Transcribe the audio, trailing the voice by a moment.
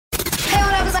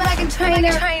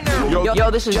Trainer. Yo,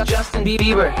 this is Justin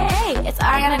Bieber. Hey, it's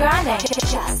Ariana Grande.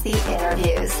 Just the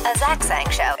Interviews, a Zach Sang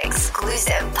Show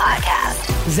exclusive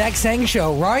podcast. Zach Sang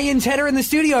Show. Ryan Tedder in the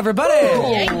studio, everybody.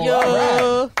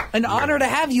 Yo. An honor to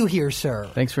have you here, sir.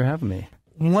 Thanks for having me.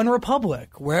 One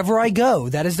Republic, Wherever I Go.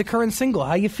 That is the current single.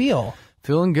 How you feel?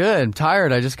 Feeling good. I'm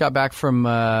tired. I just got back from,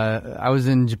 I was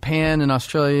in Japan and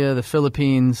Australia, the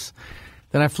Philippines.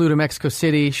 Then I flew to Mexico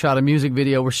City, shot a music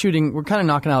video. We're kind of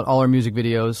knocking out all our music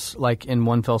videos like in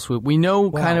one fell swoop. We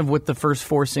know kind of what the first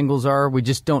 4 singles are. We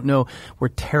just don't know. We're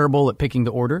terrible at picking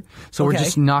the order. So we're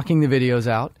just knocking the videos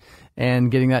out and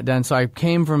getting that done. So I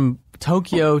came from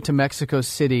Tokyo to Mexico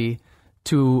City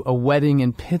to a wedding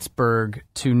in Pittsburgh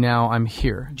to now I'm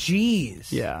here. Jeez.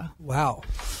 Yeah. Wow.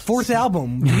 4th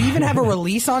album. Do we even have a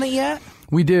release on it yet?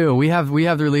 We do. We have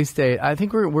the release date. I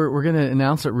think we're going to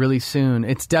announce it really soon.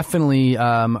 It's definitely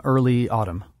early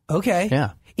autumn. Okay.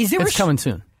 Yeah. Is there it's coming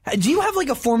soon. Do you have like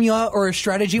a formula or a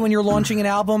strategy when you're launching an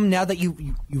album now that you're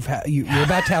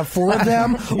about to have 4 of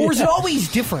them? Or is it always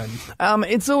different?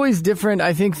 It's always different.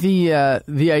 I think the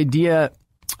idea,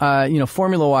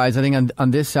 formula-wise, I think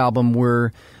on this album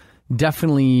we're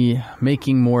definitely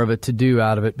making more of a to-do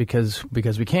out of it because we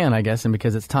can, I guess, and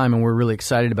because it's time and we're really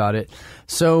excited about it.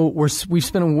 So we've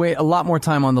spent a lot more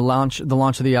time on the launch of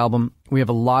the album. We have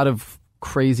a lot of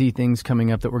crazy things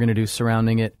coming up that we're going to do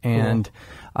surrounding it, and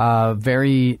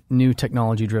very new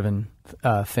technology-driven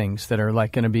things that are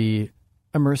like going to be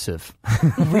immersive.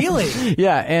 Really?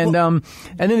 Yeah, and then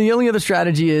the only other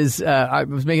strategy is I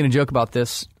was making a joke about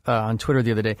this on Twitter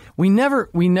the other day.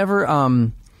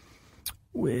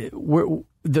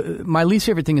 My least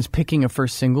favorite thing is picking a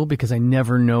first single because I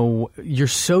never know. You're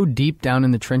so deep down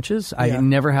in the trenches. I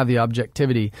never have the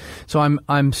objectivity. So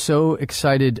I'm so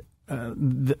excited.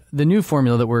 The new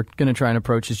formula that we're going to try and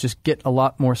approach is just get a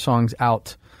lot more songs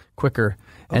out quicker.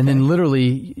 Okay. And then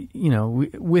literally,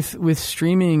 with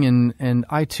streaming and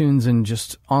iTunes and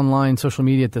just online social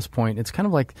media at this point, it's kind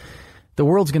of like the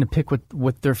world's going to pick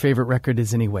what their favorite record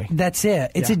is anyway. That's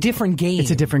it. It's a different game. It's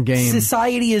a different game.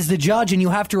 Society is the judge, and you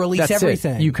have to release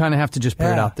everything. You kind of have to just put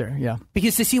it out there,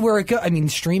 Because to see where it goes, I mean,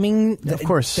 streaming, of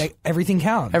course. Everything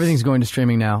counts. Everything's going to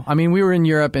streaming now. I mean, we were in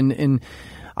Europe, and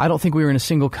I don't think we were in a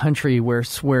single country where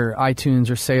iTunes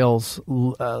or sales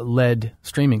led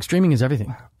streaming. Streaming is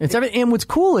everything. It's everything. And what's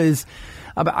cool is,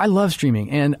 I love streaming,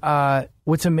 and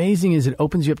what's amazing is it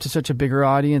opens you up to such a bigger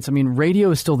audience. I mean, radio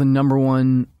is still the number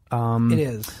one. It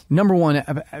is. Number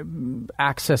one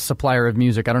access supplier of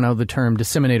music. I don't know the term,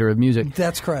 disseminator of music.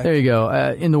 That's correct. There you go,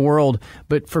 in the world.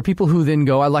 But for people who then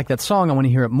go, I like that song, I want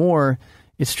to hear it more,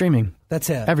 it's streaming. That's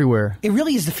it. Everywhere. It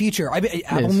really is the future.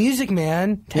 Apple Music,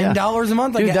 man, $10 a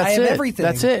month. Dude, I have everything.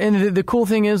 That's it. And the cool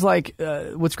thing is,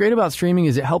 what's great about streaming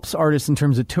is it helps artists in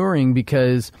terms of touring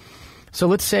because... So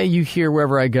let's say you hear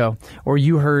Wherever I Go, or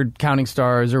you heard Counting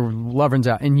Stars or Love Runs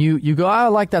Out, and you go, I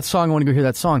like that song, I want to go hear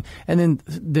that song. And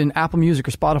then Apple Music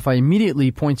or Spotify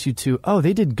immediately points you to, oh,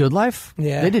 they did Good Life?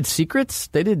 Yeah. They did Secrets?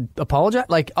 They did Apologize?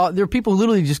 There are people who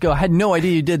literally just go, I had no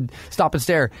idea you did Stop and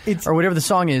Stare, or whatever the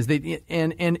song is.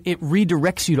 And it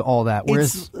redirects you to all that.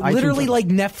 Whereas it's literally like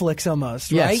Netflix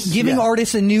almost, right? Yes, Giving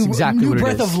artists a new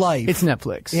breath of life. It's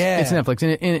Netflix. Yeah. It's Netflix.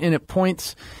 And it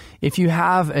points... If you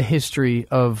have a history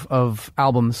of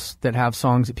albums that have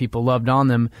songs that people loved on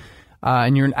them,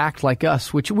 and you're an act like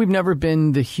us, which we've never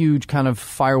been the huge kind of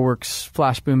fireworks,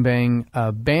 flash, boom, bang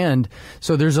band.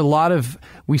 So there's a lot of,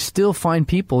 we still find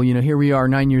people, here we are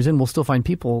 9 years in, we'll still find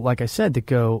people, like I said, that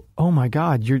go, oh my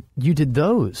God, you did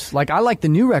those. Like, I like the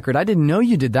new record. I didn't know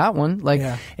you did that one.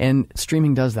 And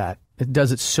streaming does that. It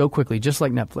does it so quickly, just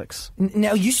like Netflix.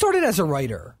 Now, you started as a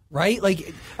writer, right?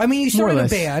 You started a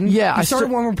band. Yeah, you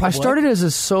started One Republic. I started as a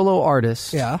solo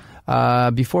artist. Yeah.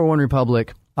 Before One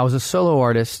Republic, I was a solo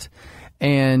artist,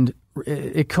 and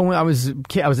I was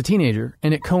a teenager,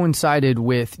 and it coincided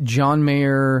with John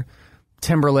Mayer,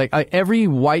 Timberlake, every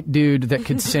white dude that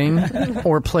could sing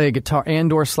or play a guitar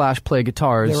or play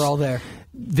guitars. They were all there.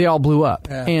 They all blew up.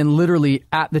 Yeah. And literally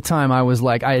at the time I was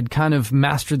like, I had kind of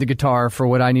mastered the guitar for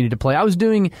what I needed to play. I was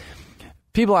doing,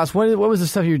 people ask, what was the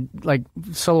stuff you, like,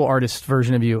 solo artist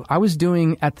version of you? I was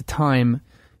doing at the time,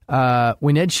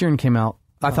 when Ed Sheeran came out,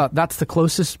 I thought that's the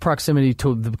closest proximity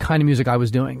to the kind of music I was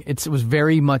doing. It was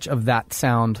very much of that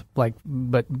sound, but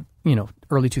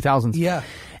early 2000s. Yeah.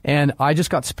 And I just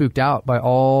got spooked out by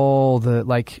all the,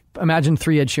 imagine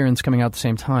 3 Ed Sheerans coming out at the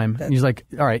same time. And he's like,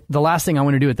 all right, the last thing I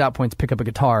want to do at that point is pick up a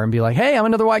guitar and be like, hey, I'm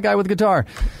another white guy with a guitar.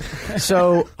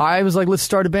 So I was like, let's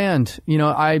start a band.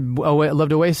 I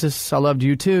loved Oasis. I loved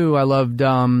U2. I loved,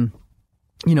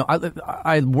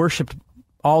 I worshipped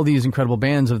all these incredible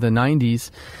bands of the 90s.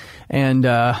 and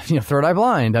Third Eye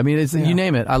Blind. I mean, you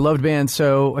name it. I loved bands,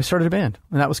 so I started a band,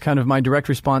 and that was kind of my direct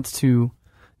response to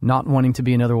not wanting to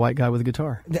be another white guy with a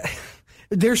guitar.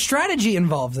 There's strategy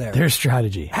involved there. There's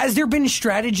strategy. Has there been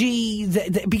strategy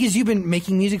because you've been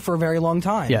making music for a very long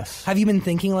time? Yes. Have you been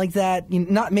thinking like that?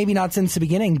 Maybe not since the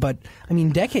beginning, but I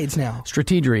mean decades now.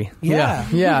 Strategery. Yeah.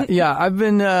 Yeah. I've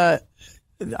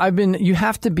been. You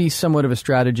have to be somewhat of a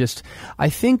strategist. I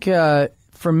think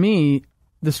for me,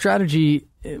 the strategy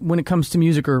when it comes to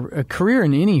music or a career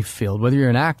in any field, whether you're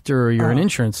an actor or you're an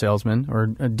insurance salesman or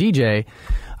a DJ,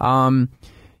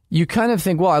 you kind of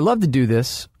think, well, I love to do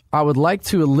this. I would like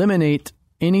to eliminate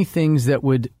any things that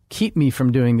would keep me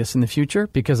from doing this in the future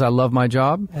because I love my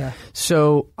job. Yeah.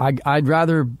 So I'd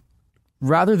rather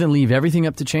than leave everything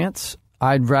up to chance,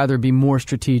 I'd rather be more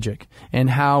strategic in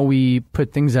how we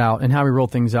put things out and how we roll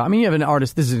things out. I mean, you have an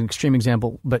artist, this is an extreme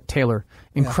example, but Taylor,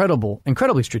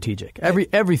 incredibly strategic. Every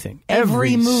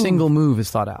single move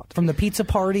is thought out. From the pizza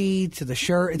party to the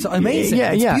shirt, it's amazing.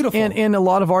 Yeah, it's beautiful. And a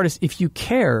lot of artists, if you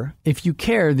care,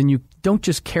 then you don't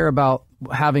just care about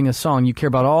having a song, you care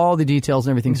about all the details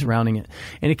and everything surrounding it,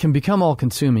 and it can become all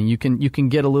consuming. You can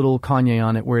get a little Kanye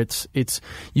on it, where it's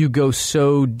you go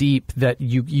so deep that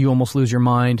you almost lose your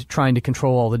mind trying to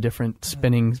control all the different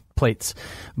spinning plates.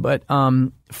 But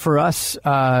for us,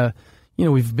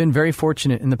 we've been very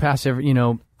fortunate in the past.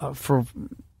 For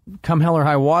come hell or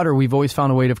high water, we've always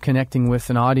found a way of connecting with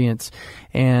an audience,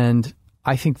 and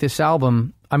I think this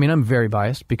album. I mean, I'm very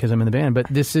biased because I'm in the band, but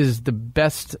this is the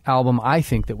best album I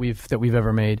think that we've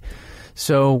ever made.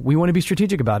 So we want to be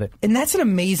strategic about it. And that's an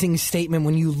amazing statement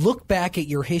when you look back at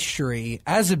your history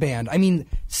as a band. I mean,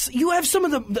 you have some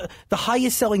of the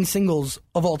highest selling singles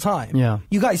of all time. Yeah.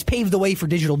 You guys paved the way for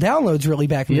digital downloads really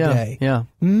back in the day. Yeah.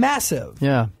 Massive.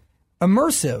 Yeah.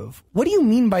 Immersive. What do you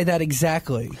mean by that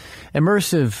exactly?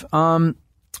 Immersive.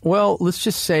 Well, let's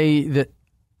just say that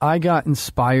I got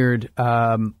inspired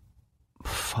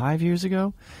 5 years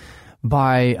ago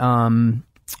by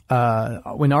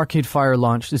when Arcade Fire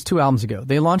launched. It's 2 albums ago.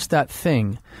 They launched that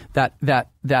thing that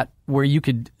where you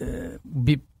could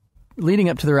be leading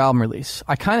up to their album release.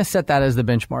 I kind of set that as the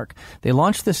benchmark. They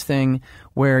launched this thing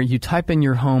where you type in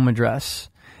your home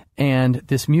address and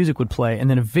this music would play, and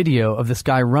then a video of this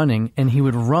guy running, and he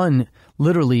would run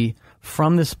literally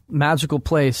from this magical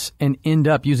place and end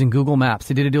up using Google Maps.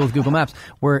 They did a deal with Google Maps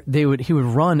where he would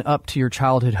run up to your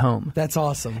childhood home. That's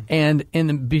awesome. And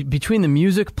between the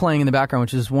music playing in the background,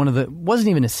 which is wasn't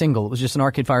even a single, it was just an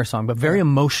Arcade Fire song, but very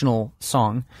emotional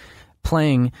song,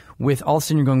 playing with all of a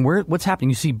sudden you're going, what's happening?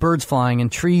 You see birds flying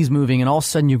and trees moving, and all of a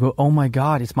sudden you go, oh my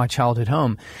God, it's my childhood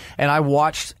home. And I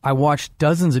watched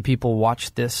dozens of people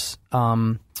watch this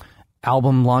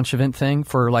album launch event thing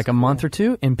for like a month or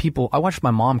two, and I watched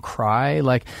my mom cry,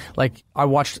 like I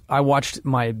watched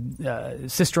my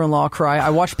sister-in-law cry. I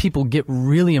watched people get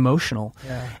really emotional,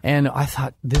 and I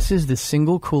thought, this is the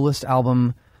single coolest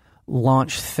album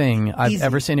launch thing I've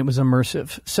ever seen. It was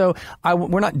immersive. So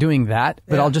we're not doing that,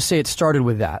 but I'll just say it started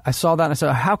with that. I saw that and I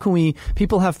said, how can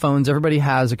people have phones, everybody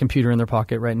has a computer in their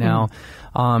pocket right now.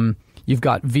 You've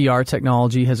got VR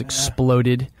technology has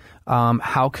exploded.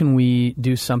 How can we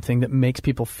do something that makes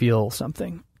people feel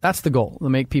something? That's the goal, to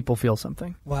make people feel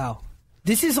something. Wow.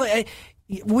 This is like,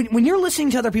 when you're listening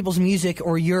to other people's music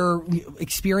or you're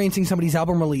experiencing somebody's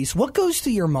album release, what goes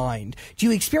through your mind? Do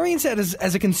you experience that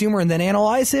as a consumer and then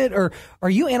analyze it, or are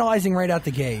you analyzing right out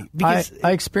the gate? Because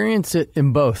I experience it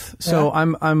in both. So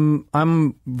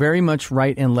I'm very much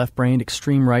right and left brained,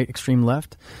 extreme right, extreme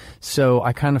left. So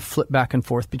I kind of flip back and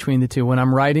forth between the two. When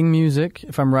I'm writing music,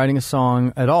 if I'm writing a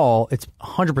song at all, it's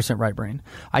 100% right brain.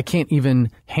 I can't even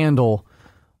handle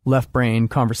left brain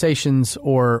conversations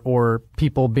or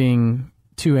people being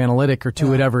too analytic or too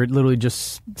whatever. It literally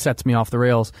just sets me off the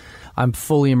rails. I'm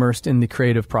fully immersed in the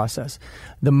creative process.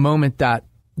 The moment that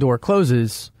door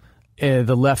closes,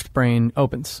 the left brain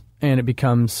opens and it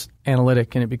becomes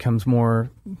analytic and it becomes more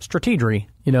strategery,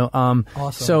 Awesome.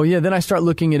 So then I start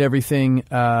looking at everything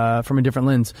from a different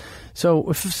lens. So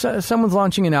if someone's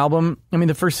launching an album, I mean,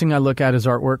 the first thing I look at is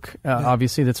artwork.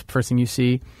 Obviously, that's the first thing you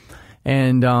see.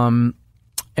 And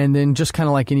then just kind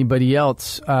of like anybody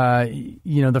else,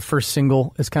 the first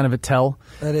single is kind of a tell.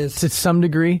 That is. To some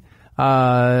degree.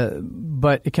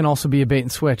 But it can also be a bait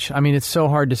and switch. I mean, it's so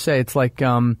hard to say. It's like,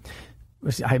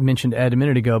 I mentioned Ed a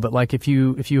minute ago, but like if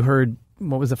you heard,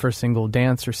 what was the first single,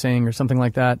 Dance or Sing or something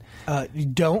like that?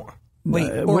 Don't.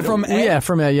 Wait, or from Ed? Yeah,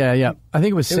 from Ed, yeah. I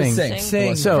think it was Sing.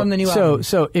 Sing. So, from the new album.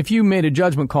 So if you made a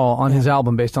judgment call on his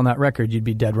album based on that record, you'd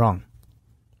be dead wrong.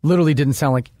 Literally didn't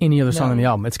sound like any other song on the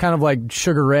album. It's kind of like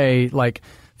Sugar Ray, like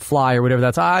Fly or whatever.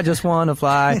 That's I Just Wanna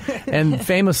Fly. And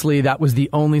famously, that was the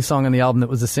only song on the album that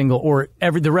was a single, or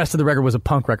the rest of the record was a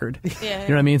punk record. Yeah. You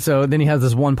know what I mean? So then he has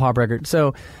this one pop record.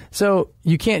 So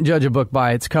you can't judge a book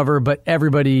by its cover, but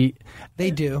everybody...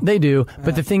 They do. They do.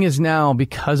 But the thing is now,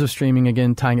 because of streaming,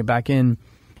 again, tying it back in,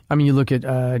 I mean, you look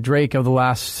at Drake over the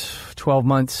last 12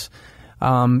 months,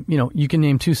 you can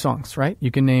name 2 songs, right?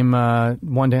 You can name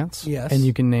One Dance. Yes. And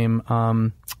you can name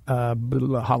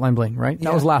Hotline Bling, right? Yeah.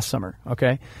 That was last summer,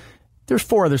 okay? There's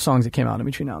 4 other songs that came out in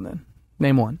between now and then.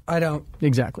 Name one. I don't.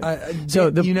 Exactly.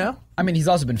 You know? I mean, he's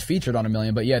also been featured on a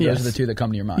million, but yeah, those Yes. are the 2 that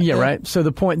come to your mind. Yeah, right. So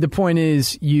the point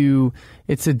is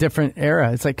it's a different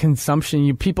era. It's like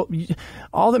consumption.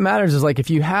 All that matters is like if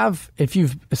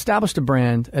you've established a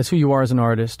brand as who you are as an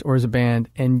artist or as a band,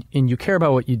 and you care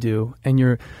about what you do, and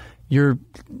you're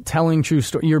telling true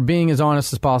story, you're being as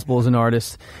honest as possible as an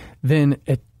artist, then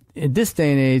at this day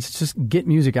and age, just get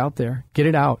music out there, get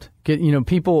it out.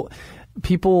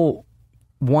 People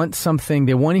want something,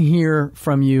 they want to hear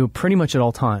from you pretty much at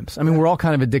all times. I mean, we're all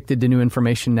kind of addicted to new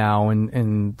information now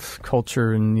and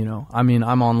culture, and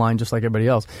I'm online just like everybody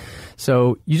else.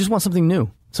 So you just want something new.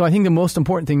 So I think the most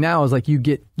important thing now is like you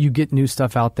get new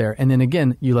stuff out there, and then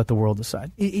again, you let the world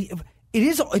decide.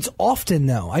 It's often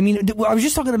though. I mean, I was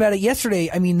just talking about it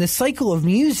yesterday. I mean, the cycle of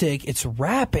music, it's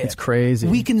rapid. It's crazy.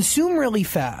 We consume really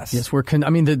fast. Yes,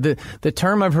 the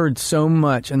term I've heard so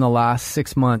much in the last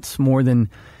 6 months, more than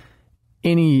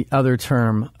any other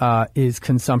term, is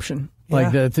consumption.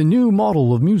 Like the new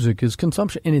model of music is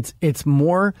consumption, and it's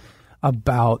more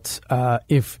about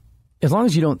as long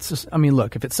as you don't. I mean,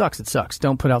 look, if it sucks, it sucks.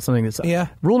 Don't put out something that sucks. Yeah.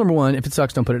 Rule number 1: if it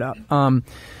sucks, don't put it out.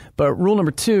 But rule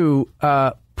number 2: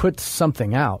 put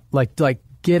something out. Like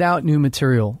get out new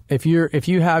material. If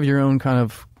you have your own kind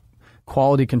of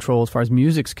quality control as far as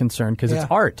music's concerned, because it's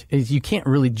art. You can't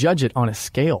really judge it on a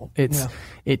scale.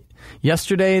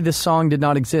 Yesterday this song did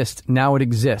not exist. Now it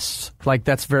exists. Like,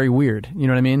 that's very weird. You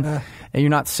know what I mean? And you're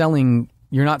not selling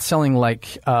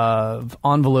like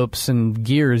envelopes and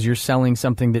gears. You're selling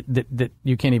something that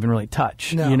you can't even really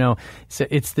touch. No. You know, so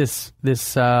it's this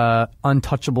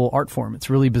untouchable art form. It's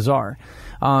really bizarre.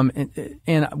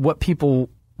 And what people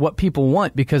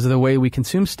want, because of the way we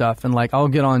consume stuff. And like, I'll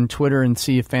get on Twitter and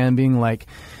see a fan being like,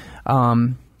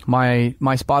 my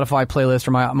Spotify playlist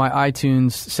or my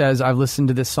iTunes says I've listened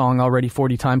to this song already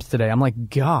 40 times today. I'm like,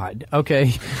 God,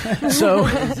 okay. So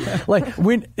like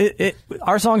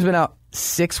our song's been out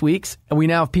 6 weeks, and we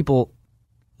now have people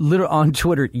literally on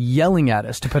Twitter yelling at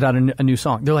us to put out a new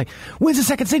song. They're like, "When's the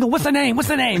second single? What's the name? What's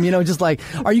the name?" You know, just like,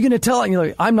 "Are you going to tell?" And you're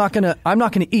like, "I'm not gonna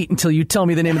eat until you tell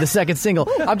me the name of the second single."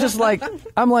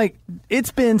 I'm like,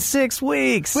 it's been 6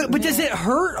 weeks. But does it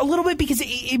hurt a little bit? Because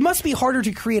it must be harder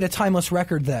to create a timeless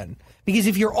record then. Because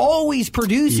if you're always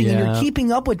producing and you're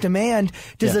keeping up with demand,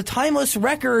 does a timeless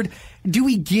record, do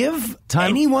we give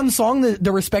any one song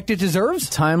the respect it deserves?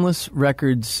 Timeless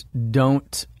records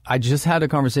don't. I just had a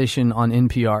conversation on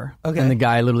NPR, and the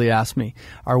guy literally asked me,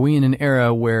 "Are we in an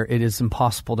era where it is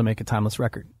impossible to make a timeless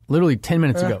record?" Literally 10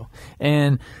 minutes ago.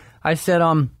 And I said,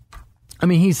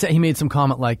 he made some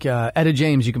comment like, Etta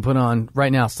James you can put on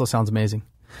right now, still sounds amazing.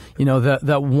 You know,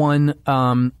 that one,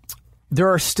 there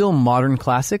are still modern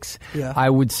classics. Yeah. I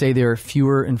would say there are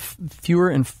fewer and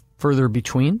further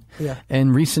between. Yeah.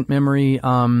 In recent memory,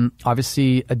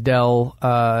 obviously Adele,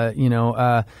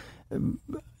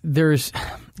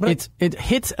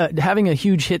 having a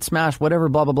huge hit smash, whatever,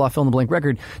 blah blah blah, fill in the blank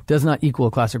record does not equal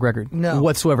a classic record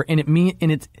whatsoever. I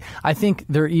think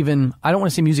I don't want to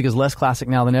say music is less classic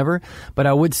now than ever, but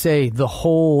I would say the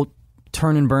whole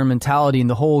turn and burn mentality and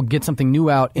the whole get something new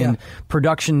out in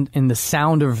production and the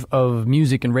sound of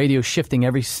music and radio shifting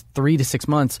every 3 to 6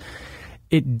 months,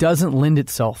 it doesn't lend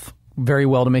itself very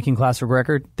well to making classic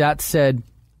record. That said,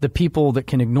 the people that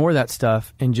can ignore that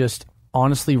stuff and just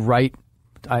honestly write,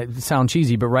 I sound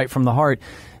cheesy, but right from the heart,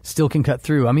 still can cut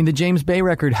through. I mean, the James Bay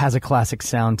record has a classic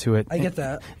sound to it. I get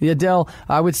that. The Adele,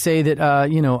 I would say that,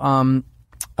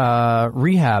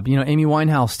 Rehab, Amy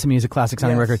Winehouse to me is a classic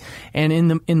sounding record. And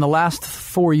in the last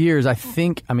 4 years, I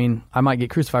think, I might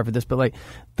get crucified for this, but like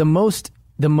the most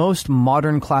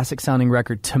modern classic sounding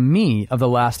record to me of the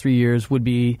last 3 years would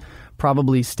be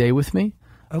probably Stay With Me,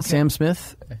 Sam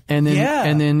Smith. And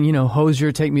then,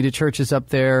 Hozier, Take Me to Church is up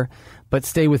there. But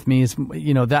Stay With Me is,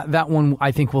 that one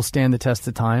I think will stand the test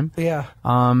of time. Yeah.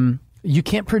 You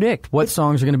can't predict what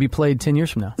songs are going to be played 10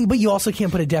 years from now. But you also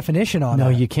can't put a definition on it. No,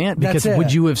 you can't. Because That's it.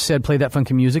 would you have said play that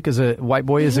funky music as a white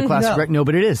boy as a classic No. record? No,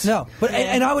 but it is. No, but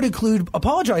and I would include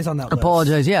apologize on that list.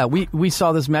 Apologize. Yeah, we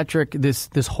saw this metric,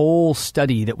 this whole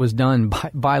study that was done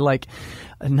by like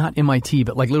not MIT,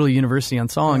 but like literally university on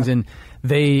songs, and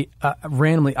they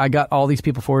randomly. I got all these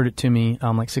people forwarded to me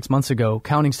like 6 months ago.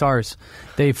 Counting Stars,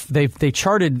 they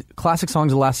charted classic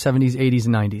songs of the last 70s, 80s,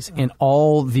 and 90s, and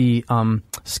all the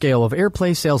scale of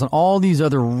airplay, sales, and all these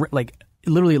other like.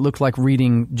 Literally, it looked like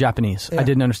reading Japanese. I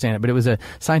didn't understand it, but it was a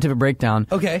scientific breakdown.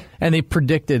 Okay. And they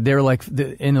predicted, they were like,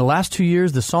 in the last 2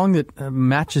 years, the song that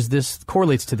matches this,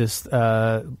 correlates to this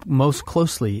most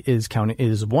closely is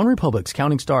One Republic's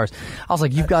Counting Stars. I was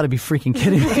like, you've got to be freaking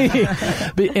kidding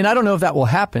me. And I don't know if that will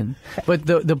happen. But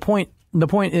the point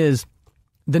is,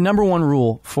 the number one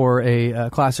rule for a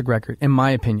classic record, in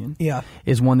my opinion,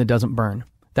 is one that doesn't burn.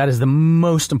 That is the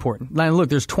most important. Now, look,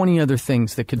 there's 20 other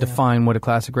things that could define what a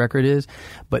classic record is,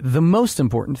 but the most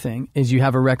important thing is you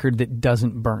have a record that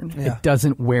doesn't burn. Yeah. It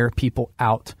doesn't wear people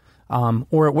out,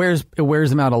 or it wears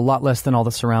them out a lot less than all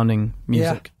the surrounding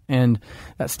music. And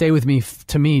that "Stay With Me"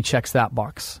 to me checks that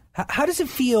box. How does it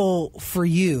feel for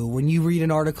you when you read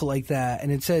an article like that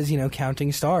and it says,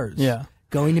 Counting Stars? Yeah.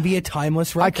 Going to be a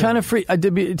timeless record. I kind of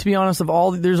to be honest,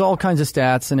 there's all kinds of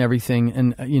stats and everything,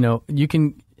 and you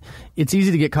can. It's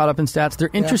easy to get caught up in stats. They're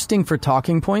interesting for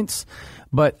talking points,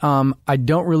 but I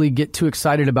don't really get too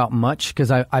excited about much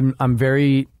because I'm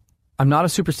not a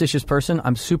superstitious person.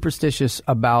 I'm superstitious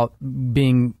about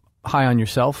being high on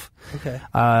yourself. Okay.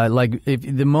 Like if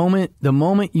the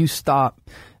moment you stop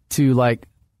to like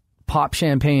pop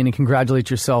champagne and congratulate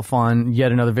yourself on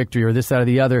yet another victory or this, that, or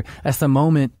the other, that's the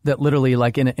moment that literally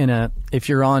like if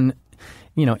you're on,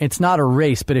 it's not a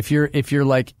race, but if you're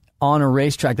like on a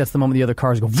racetrack, that's the moment the other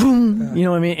cars go vroom, you know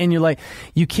what I mean? And you're like,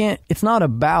 you can't, it's not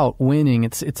about winning,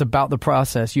 it's about the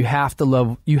process. You have to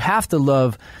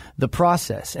love the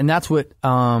process. And that's what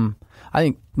I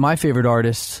think my favorite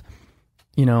artists,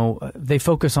 they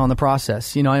focus on the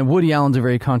process. And Woody Allen's a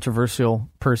very controversial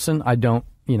person. I don't,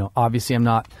 obviously I'm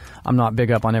not big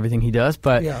up on everything he does,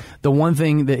 but the one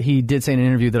thing that he did say in an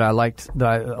interview that I liked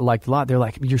a lot, they're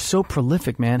like, you're so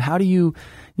prolific, man. How do you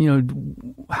do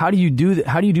that?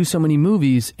 How do you do so many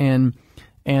movies and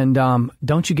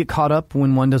don't you get caught up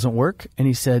when one doesn't work? And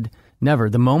he said, never.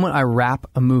 The moment I wrap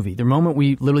a movie, the moment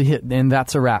we literally hit, and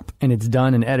that's a wrap and it's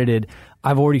done and edited,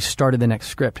 I've already started the next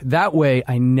script. That way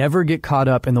I never get caught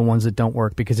up in the ones that don't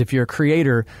work, because if you're a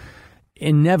creator,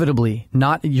 inevitably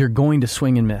you're going to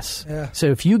swing and miss.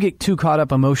 So if you get too caught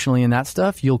up emotionally in that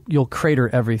stuff, you'll crater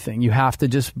everything. You have to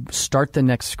just start the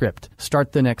next script,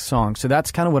 start the next song. So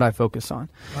that's kind of what I focus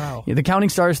on. Wow. The Counting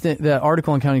Stars, the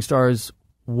article on Counting Stars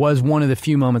was one of the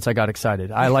few moments I got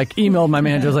excited. I emailed my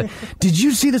manager. I was like, "Did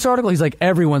you see this article?" He's like,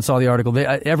 "Everyone saw the article.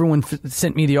 Everyone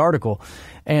sent me the article."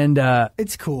 And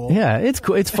it's cool. Yeah, it's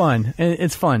cool. It's fun.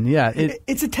 It's fun. Yeah,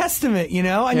 it's a testament.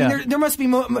 I mean, there must be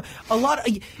a lot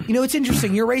of. It's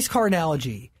interesting. Your race car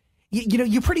analogy.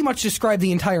 You pretty much describe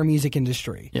the entire music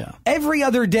industry. Yeah. Every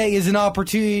other day is an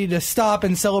opportunity to stop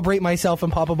and celebrate myself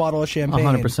and pop a bottle of champagne.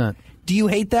 100%. Do you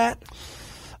hate that?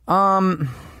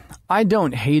 I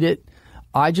don't hate it.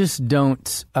 I just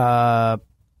don't. I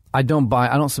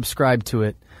don't subscribe to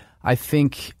it. I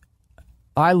think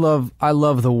I love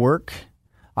the work.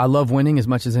 I love winning as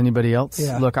much as anybody else.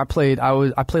 Yeah. Look, I played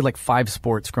like 5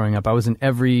 sports growing up. I was in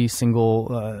every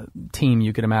single team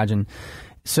you could imagine.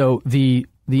 So the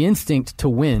instinct to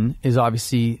win is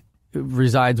obviously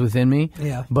resides within me.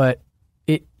 Yeah. But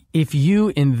if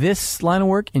you in this line of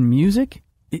work in music,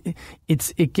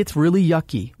 it gets really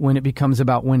yucky when it becomes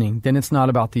about winning. Then it's not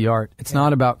about the art. It's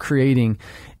not about creating,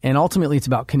 and ultimately it's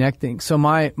about connecting. So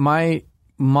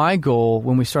my goal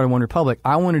when we started One Republic,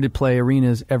 I wanted to play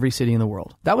arenas every city in the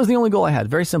world. That was the only goal I had.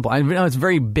 Very simple. I know it's a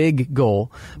very big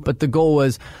goal, but the goal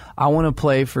was I want to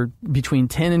play for between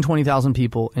 10 and 20,000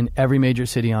 people in every major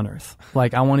city on earth.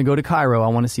 Like I want to go to Cairo. I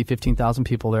want to see 15,000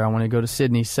 people there. I want to go to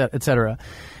Sydney, et cetera.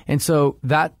 And so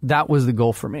that was the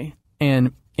goal for me.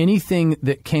 And anything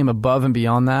that came above and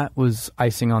beyond that was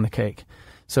icing on the cake.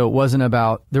 So it wasn't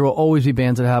about, there will always be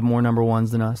bands that have more number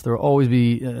ones than us. There will always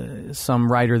be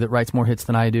some writer that writes more hits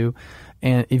than I do.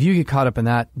 And if you get caught up in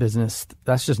that business,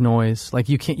 that's just noise. Like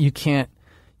you can't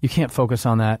focus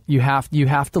on that. You have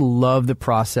to love the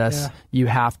process. Yeah. You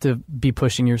have to be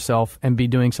pushing yourself and be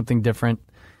doing something different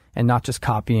and not just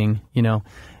copying,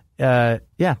 Yeah,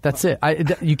 that's it.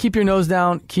 You keep your nose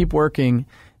down, keep working.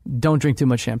 don't drink too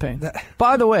much champagne.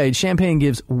 By the way, champagne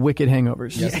gives wicked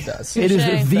hangovers. Yes, it does. It is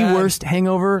Touche. the worst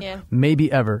hangover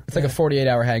maybe ever. It's like a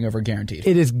 48-hour hangover guaranteed.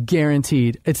 It is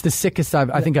guaranteed. It's the sickest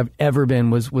I think I've ever been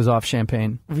was off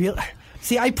champagne. Real.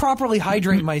 See, I properly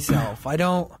hydrate myself. I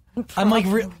don't. I'm like,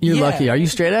 You're lucky. Are you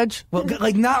straight edge? Well,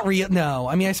 like not real. No,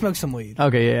 I mean I smoke some weed.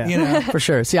 Okay, yeah. You know? For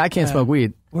sure. See, I can't smoke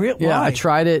weed. Why? I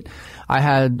tried it. I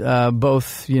had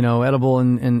both, edible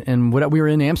and what we were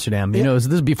in Amsterdam. This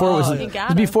is before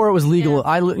before it was legal.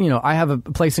 Yeah. I have a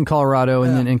place in Colorado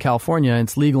and then in California.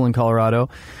 It's legal in Colorado,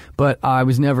 but I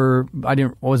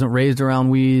wasn't raised around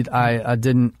weed. I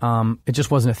didn't. It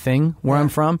just wasn't a thing where I'm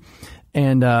from,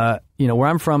 and where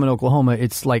I'm from in Oklahoma,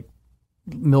 it's like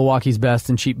Milwaukee's best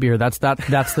and cheap beer. That's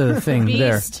the thing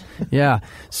there. Yeah.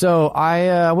 So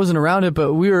I wasn't around it,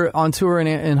 but we were on tour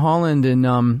in Holland,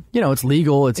 and it's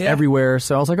legal. It's everywhere.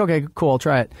 So I was like, okay, cool, I'll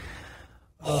try it.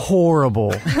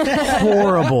 Horrible.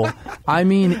 I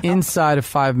mean, inside of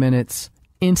 5 minutes,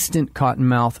 instant cotton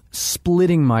mouth,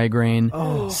 splitting migraine,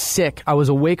 sick. I was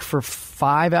awake for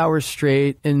 5 hours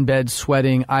straight in bed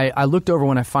sweating. I looked over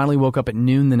when I finally woke up at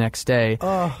noon the next day,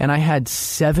 and I had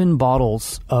 7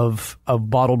 bottles of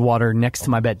bottled water next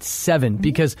to my bed. 7,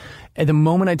 because at the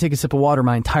moment I take a sip of water,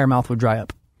 my entire mouth would dry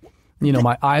up.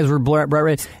 My eyes were bright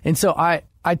red. And so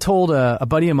I told a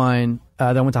buddy of mine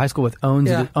that I went to high school with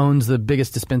owns the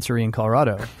biggest dispensary in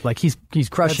Colorado. Like he's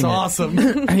crushing That's it.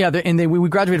 awesome. Yeah, we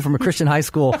graduated from a Christian high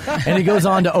school, and he goes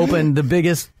on to open the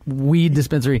biggest weed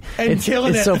dispensary. And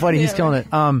killing it. It's so funny. He's killing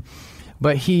it.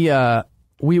 But he,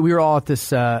 we were all at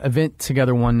this event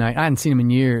together one night. I hadn't seen him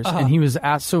in years, and he was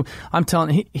asked. So I'm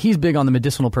telling, he's big on the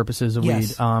medicinal purposes of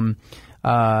weed.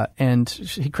 And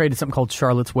he created something called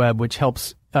Charlotte's Web, which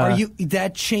helps.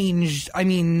 That changed? I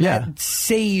mean, that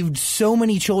saved so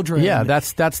many children. Yeah,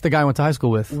 that's the guy I went to high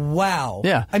school with. Wow.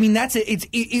 Yeah. I mean, it's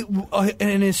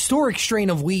an historic strain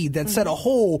of weed that set a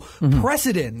whole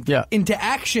precedent into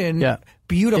action. Yeah.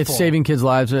 Beautiful. It's saving kids'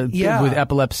 lives with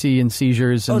epilepsy and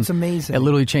seizures. And it's amazing.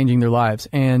 Literally changing their lives.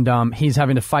 And he's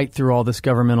having to fight through all this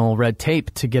governmental red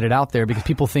tape to get it out there because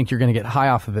people think you're going to get high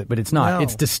off of it, but it's not. No.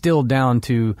 It's distilled down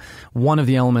to one of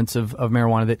the elements of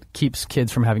marijuana that keeps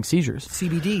kids from having seizures.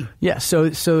 CBD. Yeah.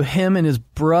 So him and his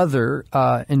brother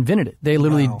invented it. They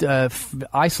literally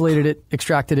isolated it,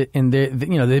 extracted it, and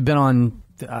they've been on.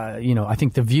 I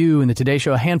think The View and the Today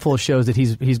Show, a handful of shows that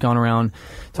he's gone around,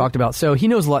 talked about. So he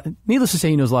knows a lot. Needless to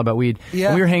say, he knows a lot about weed. Yeah.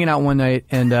 And we were hanging out one night,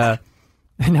 and now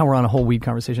we're on a whole weed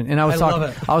conversation. And I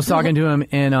was talking to him,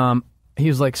 and he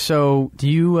was like, "So do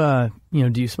you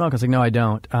do you smoke?" I was like, "No, I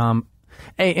don't." And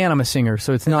I'm a singer,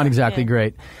 so it's not exactly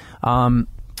great. And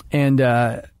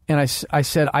I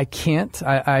said I can't.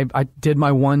 I did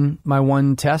my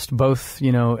one test, both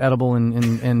edible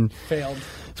and failed.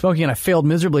 Smoking, and I failed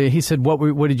miserably. He said, what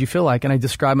did you feel like? And I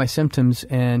described my symptoms,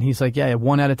 and he's like,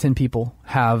 1 out of 10 people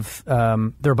have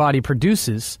their body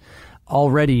produces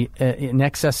already an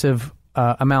excessive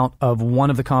amount of one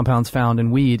of the compounds found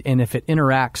in weed, and if it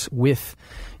interacts with,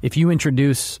 if you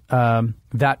introduce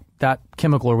that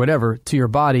chemical or whatever to your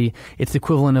body, it's the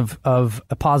equivalent of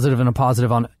a positive and a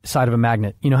positive on side of a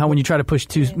magnet. You know how when you try to push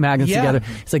two magnets together,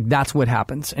 it's like that's what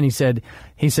happens. And he said,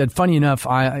 funny enough,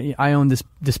 I own this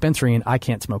dispensary and I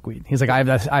can't smoke weed. He's like, I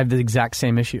have the exact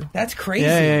same issue. That's crazy.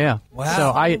 Yeah. Wow.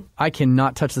 So I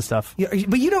cannot touch the stuff. Yeah,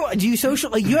 but do you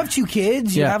social? Like you have 2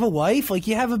 kids, you have a wife, like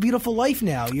you have a beautiful life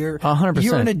now. You're 100%.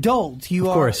 You're an adult. Of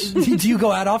course. Do you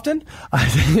go out often?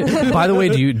 By the way,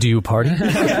 do you party?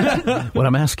 What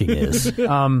I'm asking is.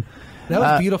 That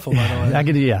was beautiful, by the way. I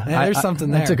could, there's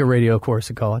something there. I took a radio course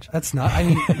at college. That's not. I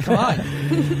mean, come on.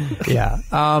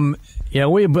 Yeah.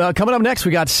 We coming up next,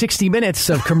 we got 60 minutes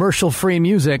of commercial-free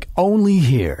music only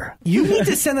here. You need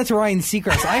to send that to Ryan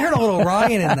Seacrest. I heard a little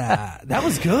Ryan in that. That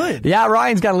was good. Yeah,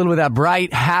 Ryan's got a little bit of that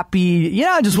bright, happy.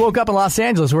 Yeah, I just woke up in Los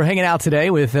Angeles. We're hanging out today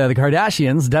with the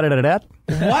Kardashians. Da-da-da-da.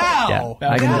 Wow. Yeah,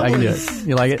 I can do it.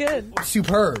 You like it? Good.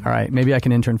 Superb. All right, maybe I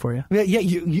can intern for you. Yeah,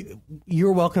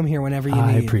 you're welcome here whenever you need.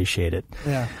 I appreciate it.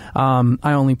 Yeah.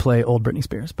 I only play old Britney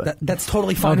Spears, but that's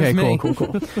totally fine with me. Okay,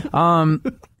 cool.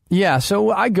 Yeah,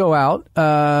 so I go out.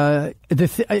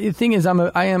 The thing is,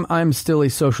 I'm still a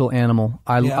social animal.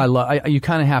 You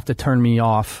kind of have to turn me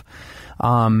off.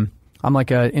 I'm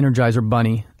like a Energizer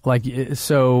bunny. Like,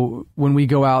 so when we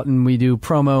go out and we do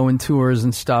promo and tours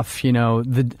and stuff,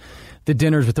 the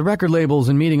dinners with the record labels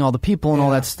and meeting all the people and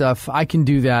all that stuff, I can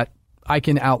do that. I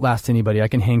can outlast anybody. I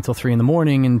can hang till 3 a.m.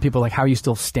 and people are like, how are you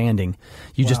still standing?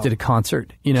 You just did a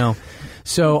concert,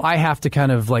 So I have to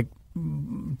kind of like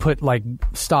put like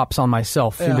stops on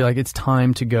myself and be like, it's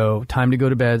time to go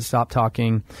to bed, stop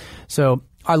talking. So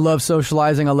I love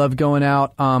socializing. I love going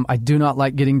out. I do not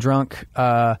like getting drunk.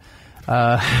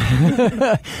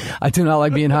 I do not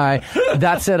like being high.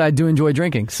 That said, I do enjoy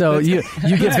drinking. So you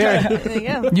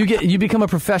become a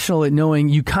professional at knowing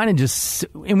you kind of just,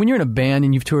 and when you're in a band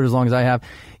and you've toured as long as I have,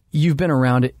 you've been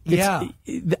around it.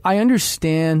 I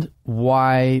understand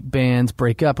why bands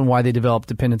break up and why they develop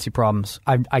dependency problems.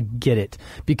 I get it,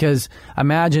 because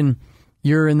imagine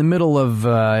you're in the middle of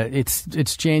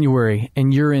it's January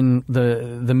and you're in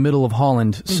the middle of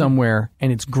Holland somewhere,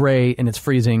 and it's gray and it's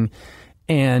freezing,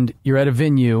 and you're at a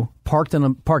venue parked in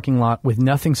a parking lot with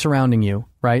nothing surrounding you,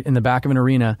 right, in the back of an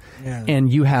arena,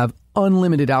 and you have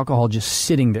unlimited alcohol just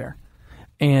sitting there.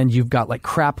 And you've got like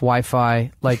crap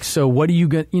Wi-Fi. Like, so what do you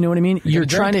get? You know what I mean? You're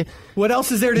trying to. What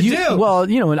else is there to do? Well,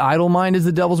 an idle mind is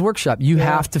the devil's workshop. You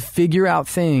have to figure out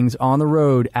things on the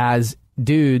road as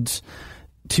dudes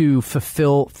to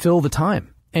fill the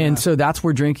time. And so that's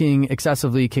where drinking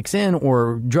excessively kicks in,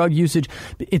 or drug usage.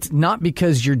 It's not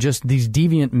because you're just these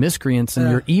deviant miscreants and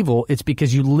you're evil. It's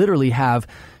because you literally have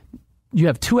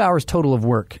 2 hours total of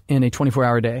work in a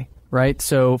 24-hour day, right?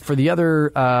 So for the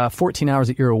other 14 hours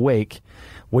that you're awake,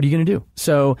 what are you going to do?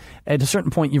 So at a certain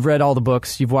point, you've read all the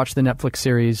books, you've watched the Netflix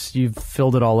series, you've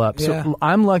filled it all up. Yeah. So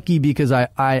I'm lucky because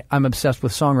I'm obsessed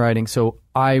with songwriting, so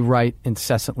I write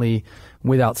incessantly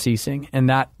without ceasing. And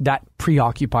that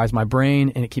preoccupies my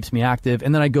brain, and it keeps me active.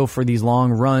 And then I go for these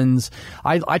long runs.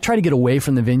 I try to get away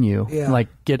from the venue, like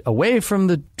get away from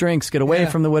the drinks, get away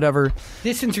from the whatever.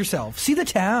 Distance yourself. See the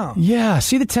town. Yeah,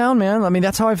 see the town, man. I mean,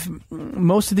 that's how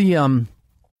most of the...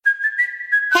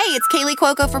 Hey, it's Kaylee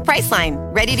Cuoco for Priceline.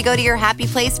 Ready to go to your happy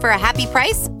place for a happy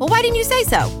price? Well, why didn't you say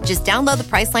so? Just download the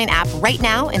Priceline app right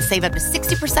now and save up to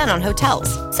 60% on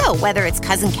hotels. So whether it's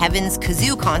Cousin Kevin's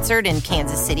Kazoo Concert in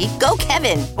Kansas City, go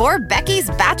Kevin, or Becky's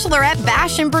Bachelorette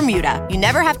Bash in Bermuda, you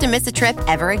never have to miss a trip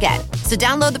ever again. So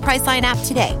download the Priceline app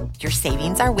today. Your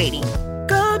savings are waiting.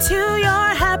 Go to your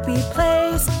happy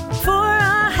place for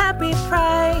a happy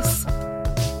price.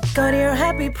 Go to your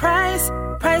happy price,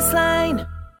 Priceline.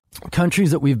 Countries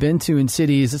that we've been to in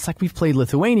cities, it's like we've played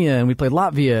Lithuania and we played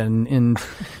Latvia and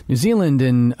New Zealand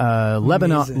and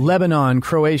Lebanon,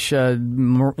 Croatia,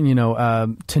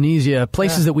 Tunisia,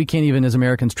 places that we can't even as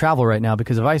Americans travel right now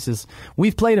because of ISIS.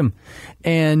 We've played them,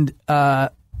 and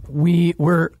we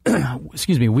try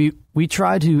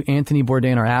to Anthony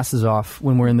Bourdain our asses off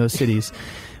when we're in those cities.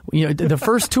 The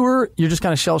first tour, you're just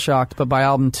kind of shell shocked, but by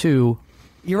album 2.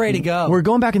 You're ready to go. We're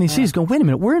going back in these cities going, wait a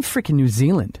minute, we're in freaking New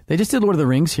Zealand. They just did Lord of the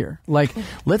Rings here. Like,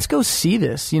 let's go see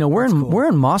this. We're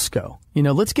in Moscow.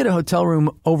 Let's get a hotel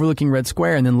room overlooking Red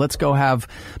Square, and then let's go have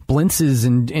blintzes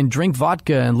and drink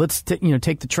vodka, and let's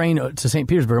take the train to St.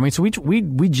 Petersburg. I mean, so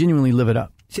we genuinely live it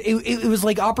up. So it was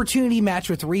like opportunity matched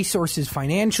with resources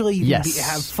financially. You can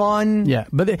have fun. Yeah,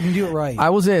 but you can do it right. I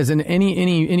will say, as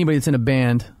anybody that's in a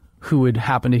band who would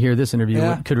happen to hear this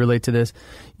interview could relate to this.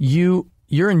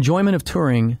 Your enjoyment of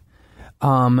touring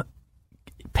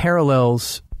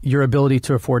parallels your ability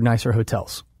to afford nicer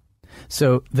hotels.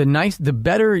 So the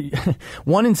better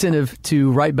one incentive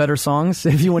to write better songs,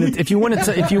 if you want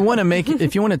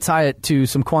to tie it to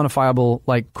some quantifiable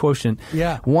like quotient.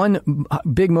 Yeah. One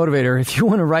big motivator, if you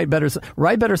want to write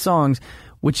better songs,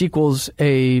 which equals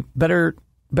a better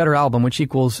album, which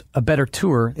equals a better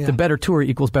tour. Yeah. The better tour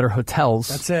equals better hotels.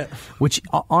 That's it. Which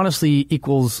honestly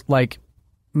equals like,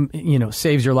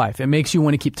 saves your life. It makes you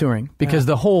want to keep touring, because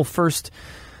the whole first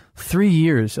 3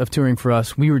 years of touring for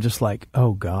us, we were just like,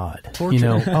 oh God,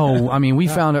 torture.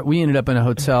 We ended up in a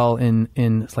hotel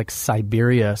in like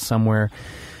Siberia somewhere,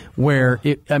 where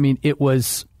it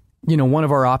was, one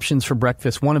of our options for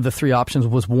breakfast. One of the 3 options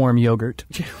was warm yogurt.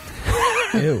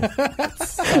 Ew.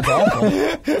 That's awful.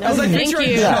 I was like, picture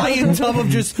a giant tub of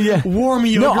just warm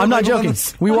yogurt. No, I'm not joking.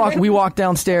 We walk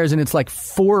downstairs and it's like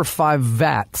 4 or 5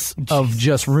 vats of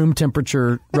just room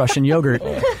temperature Russian yogurt.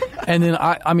 And then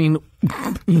it's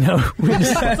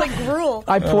like gruel.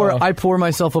 I pour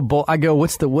myself a bowl. I go,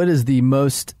 what is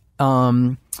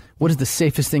the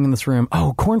safest thing in this room?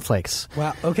 Oh, cornflakes.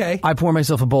 Wow. Okay. I pour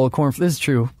myself a bowl of cornflakes. This is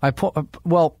true.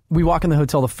 We walk in the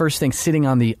hotel. The first thing sitting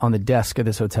on the desk of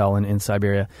this hotel in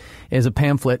Siberia is a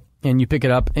pamphlet, and you pick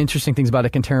it up. Interesting things about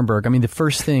Ekaterinburg. I mean, the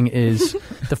first thing is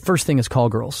call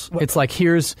girls. It's like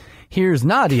here's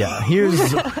Nadia, here's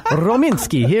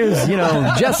Rominsky, here's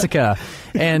Jessica,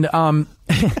 and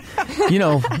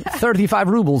 35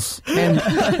 rubles,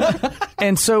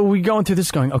 and so we going through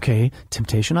this going, okay,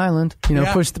 Temptation Island,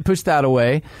 push that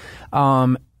away,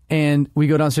 and we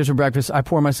go downstairs for breakfast. I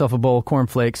pour myself a bowl of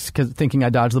cornflakes, thinking I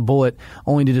dodged the bullet,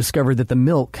 only to discover that the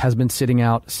milk has been sitting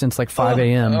out since like 5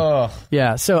 a.m.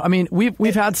 Yeah, so I mean,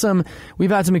 we've had some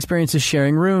experiences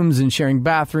sharing rooms and sharing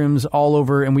bathrooms all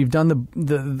over, and we've done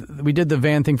we did the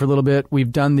van thing for a little bit.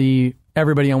 We've done the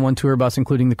everybody on one tour bus,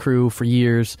 including the crew, for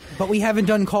years. But we haven't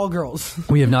done Call Girls.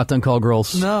 We have not done Call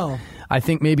Girls. No. I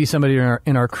think maybe somebody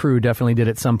in our crew definitely did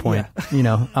at some point, you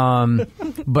know.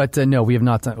 But no, we have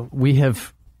not done. We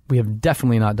have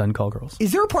definitely not done Call Girls.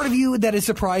 Is there a part of you that is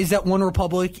surprised that One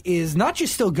Republic is not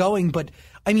just still going, but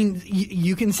I mean,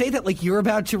 you can say that like you're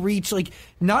about to reach like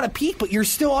not a peak, but you're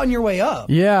still on your way up.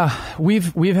 Yeah,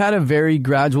 we've had a very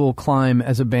gradual climb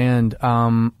as a band.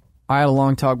 I had a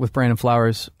long talk with Brandon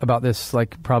Flowers about this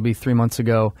like probably 3 months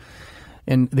ago,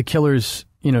 and the Killers,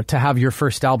 you know, to have your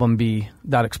first album be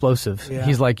that explosive. Yeah.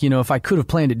 He's like, you know, if I could have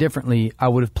planned it differently, I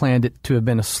would have planned it to have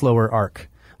been a slower arc,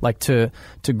 like to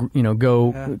you know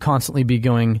go constantly be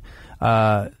going.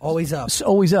 Always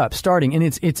up, starting, and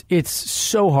it's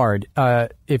so hard.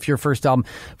 If your first album,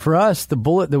 for us, the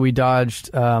bullet that we dodged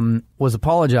was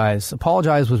Apologize.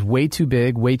 Apologize was way too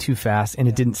big, way too fast, and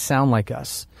it didn't sound like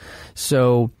us.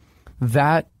 So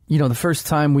that, you know, the first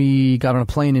time we got on a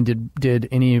plane and did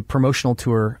any promotional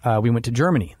tour, we went to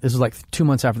Germany. This was like 2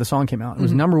 months after the song came out. It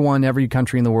was number one every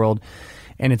country in the world,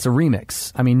 and it's a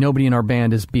remix. I mean, nobody in our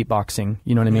band is beatboxing.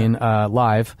 You know what I mean?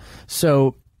 Live.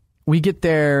 So we get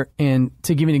there, and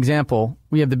to give you an example,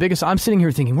 we have the biggest. I'm sitting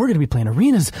here thinking we're going to be playing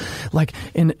arenas like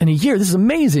in a year. This is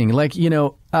amazing. Like, you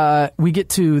know, we get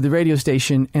to the radio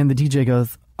station, and the DJ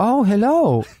goes, "Oh,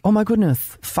 hello! Oh my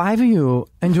goodness, 5 of you,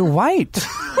 and you're white."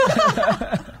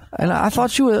 And I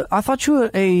thought you were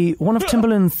one of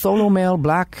Timbaland's solo male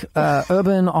black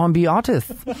urban R&B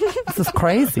artists. This is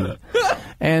crazy.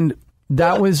 And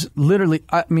that was literally,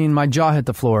 I mean, my jaw hit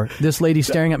the floor. This lady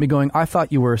staring at me going, "I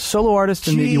thought you were a solo artist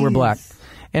and that you were black."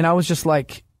 And I was just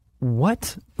like,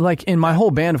 what? Like, in my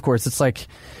whole band, of course, it's like,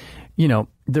 you know,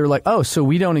 they're like, "Oh, so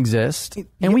we don't exist."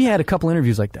 And we had a couple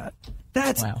interviews like that.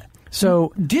 That's wow.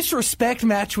 So disrespect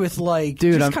match with like,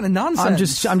 dude, just kind of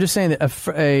nonsense. I'm just saying that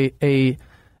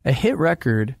a hit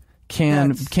record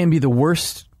can be the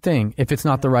worst thing if it's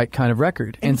not the right kind of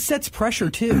record. And it sets pressure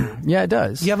too. Yeah, it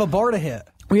does. You have a bar to hit.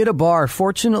 We had a bar.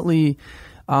 Fortunately,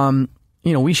 you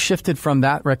know, we shifted from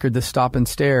that record to Stop and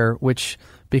Stare, which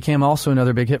became also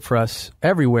another big hit for us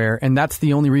everywhere, and that's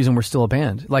the only reason we're still a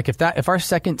band. Like, if our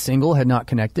second single had not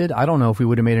connected, I don't know if we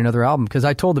would have made another album, because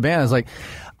I told the band, I was like,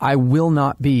 I will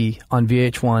not be on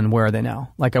VH1. Where are they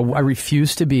now? Like, I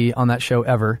refuse to be on that show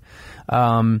ever.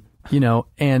 You know,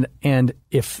 and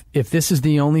if this is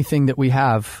the only thing that we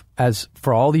have, as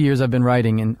for all the years I've been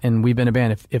writing and we've been a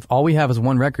band, if all we have is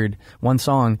one record, one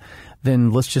song,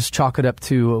 then let's just chalk it up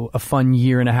to a fun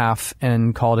year and a half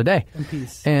and call it a day. In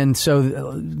peace. And so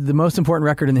the most important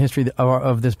record in the history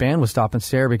of this band was Stop and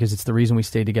Stare, because it's the reason we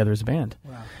stayed together as a band.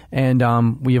 Wow.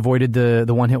 And we avoided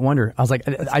the one-hit wonder. I was like,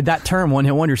 that term,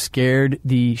 one-hit wonder, scared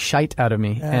the shite out of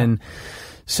me. Yeah. And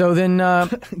so then,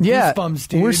 yeah, Goosebumps,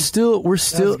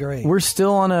 dude. we're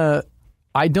still on a,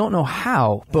 I don't know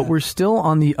how, but we're still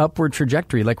on the upward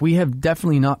trajectory. Like, we have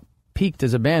definitely not peaked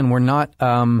as a band. We're not,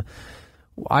 I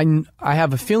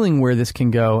have a feeling where this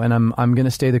can go, and I'm going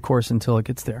to stay the course until it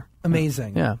gets there.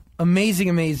 Amazing. Yeah.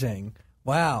 Amazing.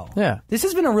 Wow. Yeah. This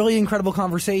has been a really incredible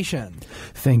conversation.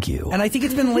 Thank you. And I think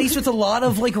it's been laced with a lot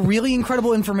of like really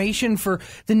incredible information for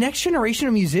the next generation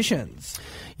of musicians.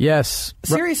 Yes.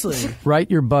 Seriously.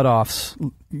 Write your butt offs,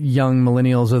 young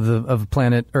millennials of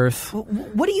planet Earth.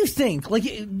 What do you think? Like,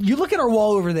 you look at our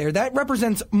wall over there, that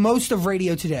represents most of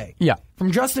radio today. Yeah.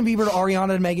 From Justin Bieber to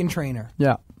Ariana and Meghan Trainor.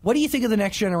 Yeah. What do you think of the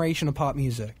next generation of pop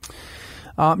music?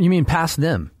 You mean past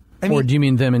them? Or do you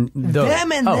mean them and those?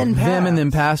 Them and then past. Them and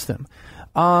then past them.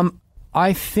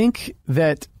 I think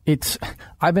that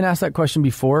I've been asked that question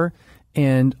before,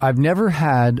 and I've never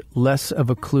had less of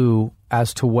a clue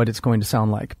as to what it's going to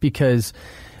sound like, because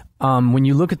when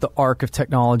you look at the arc of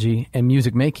technology and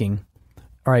music making,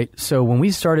 all right, so when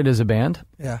we started as a band,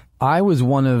 I was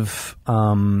one of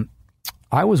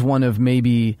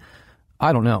maybe,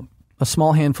 I don't know, a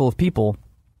small handful of people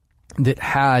that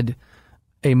had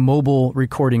a mobile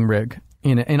recording rig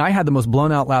in it. And I had the most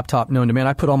blown out laptop known to man.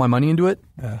 I put all my money into it,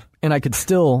 and I could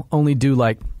still only do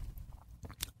like,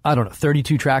 I don't know,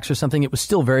 32 tracks or something. It was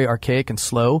still very archaic and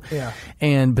slow. Yeah.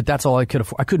 But that's all I could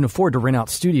afford. I couldn't afford to rent out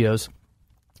studios.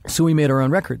 So we made our own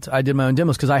records. I did my own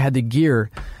demos because I had the gear.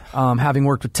 Having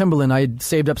worked with Timbaland, I had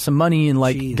saved up some money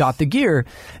and got the gear.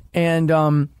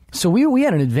 And so we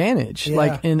had an advantage. Yeah.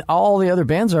 Like, in all the other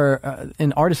bands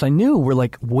and artists I knew were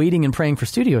like waiting and praying for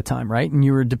studio time, right? And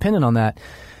you were dependent on that.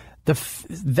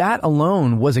 That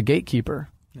alone was a gatekeeper.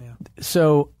 Yeah.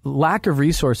 So lack of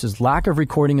resources, lack of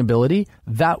recording ability,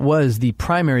 that was the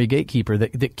primary gatekeeper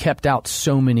that kept out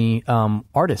so many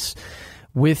artists.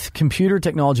 with computer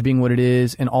technology being what it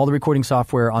is and all the recording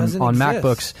software on Doesn't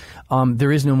MacBooks,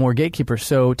 there is no more gatekeeper.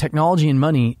 So technology and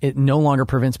money, it no longer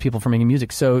prevents people from making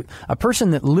music. So a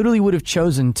person that literally would have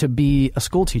chosen to be a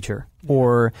school teacher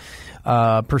or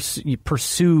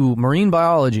pursue marine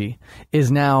biology is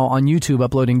now on YouTube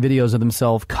uploading videos of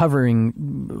themselves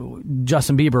covering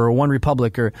Justin Bieber or One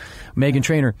Republic or Meghan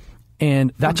Trainor.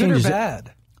 And that changes. Good or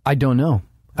bad? I don't know.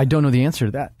 I don't know the answer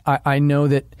to that. I know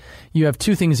that you have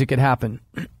two things that could happen.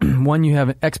 One, you have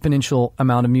an exponential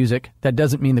amount of music. That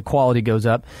doesn't mean the quality goes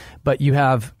up, but you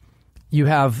have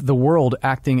the world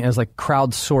acting as like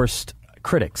crowdsourced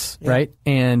critics, right?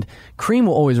 And cream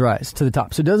will always rise to the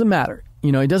top. So it doesn't matter.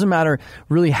 It doesn't matter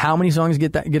really how many songs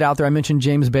get out there. I mentioned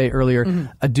James Bay earlier.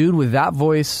 A dude with that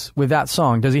voice, with that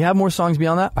song. Does he have more songs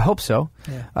beyond that? I hope so.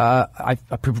 Yeah. I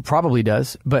probably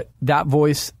does. But that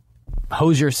voice,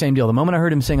 Hozier, same deal. The moment I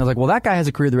heard him sing, I was like, well, that guy has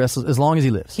a career the rest as long as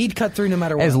he lives. He'd cut through no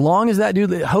matter what. As long as that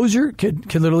dude, Hozier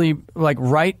could literally like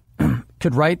write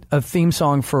a theme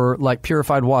song for like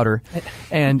purified water,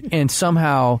 and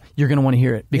somehow you're going to want to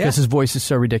hear it because his voice is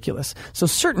so ridiculous. So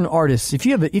certain artists, if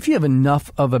you have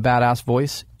enough of a badass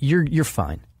voice, you're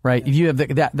fine, right? If you have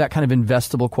that kind of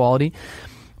investable quality.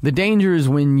 The danger is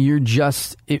when you're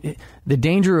the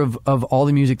danger of all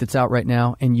the music that's out right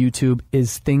now and YouTube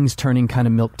is things turning kind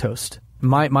of milquetoast.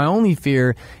 My only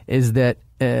fear is that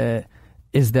there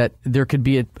could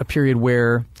be a period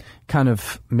where kind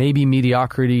of maybe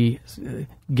mediocrity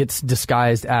gets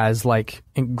disguised as like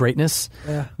greatness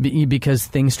because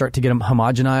things start to get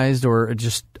homogenized or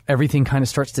just everything kind of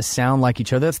starts to sound like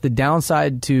each other. That's the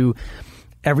downside to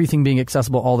everything being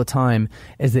accessible all the time,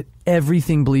 is that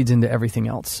everything bleeds into everything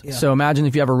else. Yeah. So imagine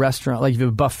if you have a restaurant, like you have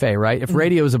a buffet, right? If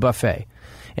radio is a buffet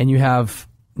and you have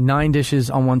 9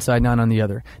 dishes on one side, 9 on the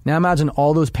other. Now imagine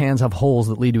all those pans have holes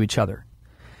that lead to each other.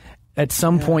 At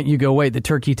some point you go, wait, the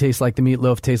turkey tastes like the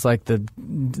meatloaf tastes like the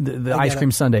ice cream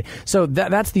sundae. So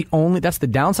that's the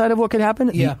downside of what could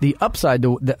happen. Yeah. The upside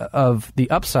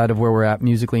of where we're at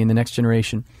musically in the next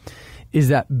generation is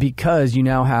that because you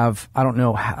now have,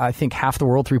 I think half the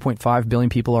world, 3.5 billion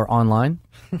people are online.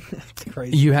 That's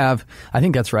crazy. You have, I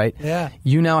think that's right. Yeah.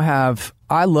 You now have,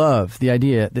 I love the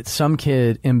idea that some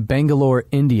kid in Bangalore,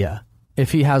 India,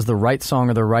 if he has the right song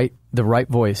or the right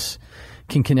voice,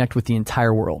 can connect with the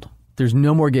entire world. There's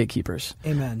no more gatekeepers.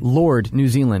 Amen. Lord, New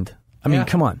Zealand. I mean,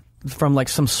 come on. From like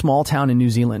some small town in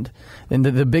New Zealand. And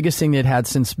the biggest thing they'd had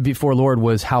since before Lord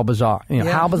was How Bizarre.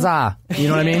 How Bizarre. You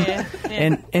know what I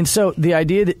mean? And so the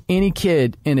idea that any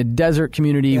kid in a desert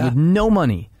community with no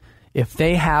money, if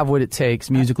they have what it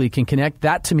takes musically, can connect,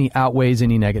 that to me outweighs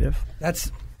any negative.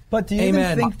 But do you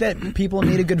even think that people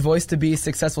need a good voice to be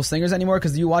successful singers anymore?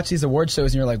 Because you watch these award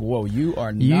shows and you're like, whoa, you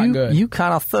are not good. You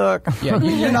kind of suck. Yeah,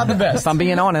 you're not the best. If I'm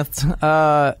being honest.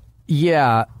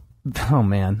 Yeah. Oh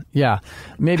man, yeah.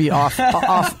 Maybe off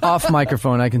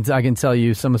microphone, I can tell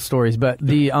you some of the stories. But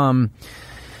there are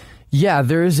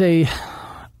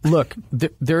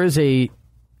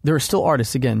still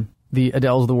artists, again, the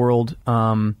Adeles of the world,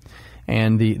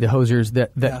 and the Hoziers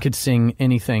that could sing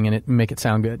anything and make it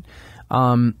sound good.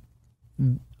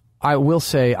 I will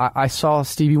say I saw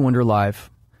Stevie Wonder live.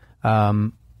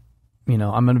 I'm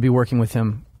going to be working with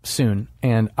him soon,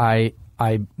 and I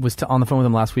was on the phone with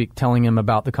him last week telling him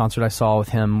about the concert I saw with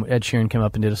him. Ed Sheeran came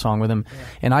up and did a song with him. Yeah.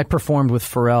 And I performed with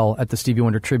Pharrell at the Stevie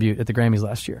Wonder tribute at the Grammys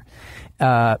last year.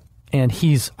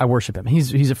 And I worship him.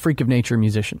 He's a freak of nature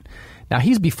musician. Now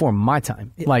he's before my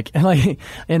time.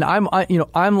 And I'm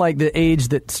like the age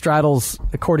that straddles,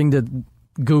 according to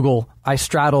Google, I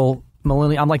straddle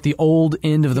millennial. I'm like the old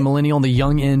end of the millennial and the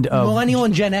young end of millennial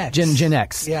and Gen X. Gen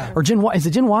X. Yeah. Or Gen Y. Is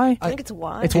it Gen Y? I think it's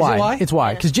Y. It's Y. Is it Y? It's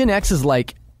Y. Because Gen X is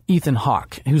like Ethan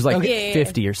Hawke, who's like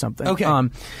 50 or something. Okay.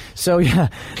 So yeah,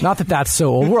 not that that's so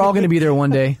old. We're all going to be there one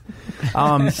day.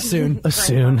 Sooner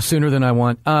than I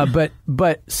want.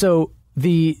 But so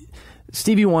the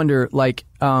Stevie Wonder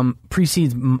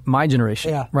precedes my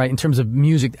generation, right, in terms of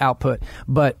music output.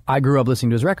 But I grew up listening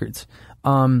to his records.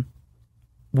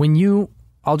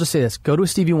 I'll just say this: go to a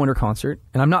Stevie Wonder concert,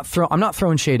 and I'm not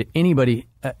throwing shade at anybody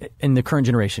in the current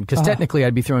generation, because technically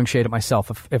I'd be throwing shade at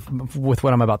myself if with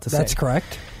what I'm about to say. That's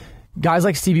correct. Guys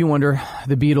like Stevie Wonder,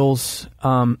 the Beatles,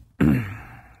 oh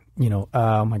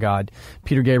my God,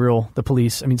 Peter Gabriel, the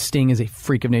Police. I mean, Sting is a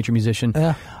freak of nature musician.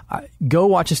 Yeah. Go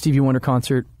watch a Stevie Wonder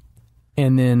concert,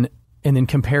 and then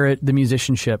compare the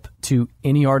musicianship to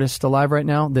any artist alive right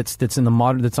now that's in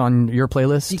that's on your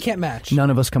playlist. You can't match. None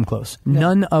of us come close. No.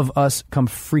 None of us come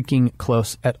freaking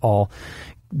close at all.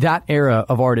 That era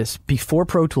of artists, before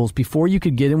Pro Tools, before you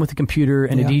could get in with a computer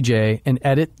and a DJ and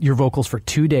edit your vocals for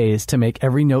 2 days to make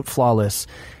every note flawless,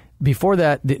 before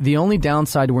that, the only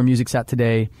downside to where music's at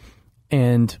today,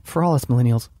 and for all us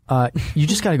millennials, you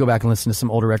just got to go back and listen to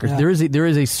some older records. Yeah. There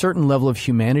is a certain level of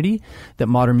humanity that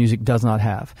modern music does not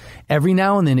have. Every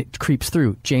now and then it creeps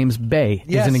through. James Bay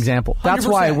is an example. 100%. That's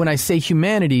why when I say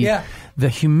humanity, the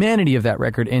humanity of that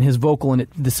record and his vocal and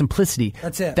the simplicity.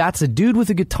 That's it. That's a dude with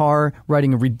a guitar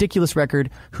writing a ridiculous record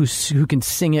who can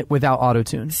sing it without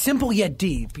autotune. Simple yet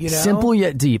deep, you know? Simple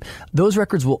yet deep. Those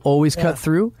records will always cut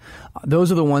through.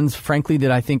 Those are the ones, frankly,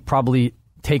 that I think probably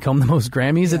take home the most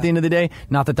Grammys at the end of the day.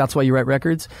 Not that that's why you write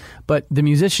records, but the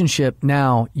musicianship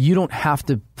now, you don't have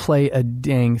to play a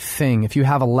dang thing. If you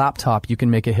have a laptop, you can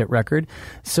make a hit record.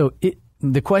 So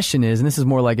the question is, and this is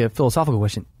more like a philosophical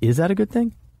question, is that a good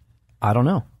thing? I don't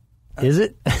know. Is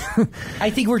it? I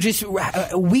think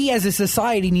we as a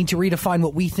society need to redefine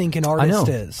what we think an artist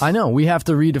is. I know. We have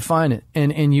to redefine it.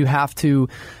 And you have to,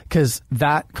 because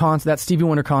that Stevie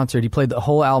Wonder concert, he played the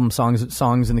whole album,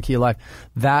 Songs in the Key of Life,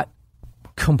 that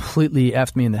completely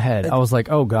effed me in the head. I was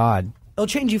like, oh God. It'll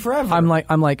change you forever. I'm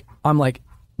like,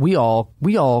 we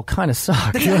all kind of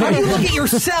suck. Look at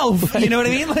yourself. You know what I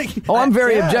mean? I'm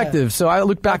very objective. So I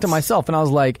looked back to myself and I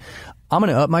was like, I'm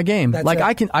going to up my game.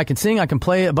 I can sing, I can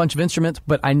play a bunch of instruments,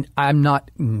 but I'm not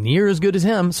near as good as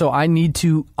him. So I need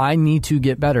to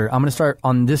get better. I'm going to start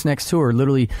on this next tour,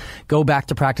 literally go back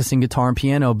to practicing guitar and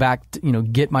piano,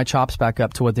 get my chops back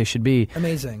up to what they should be.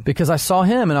 Amazing. Because I saw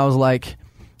him and I was like,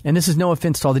 and this is no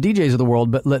offense to all the DJs of the world,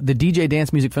 but the DJ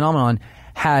dance music phenomenon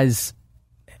has,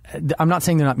 I'm not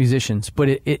saying they're not musicians, but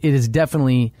it has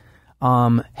definitely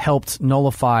helped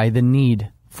nullify the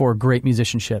need for great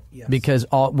musicianship. Yes. Because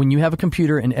when you have a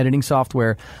computer and editing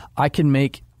software, I can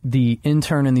make the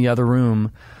intern in the other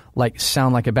room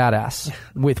sound like a badass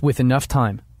with enough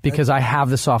time because I have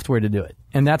the software to do it.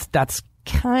 And that's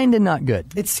kind of not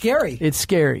good. It's scary. It's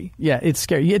scary. Yeah, it's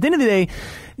scary. At the end of the day,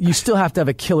 you still have to have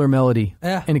a killer melody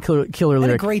and a killer lyric.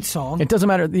 And a great song. It doesn't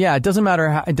matter. Yeah, it doesn't matter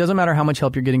how much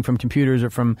help you're getting from computers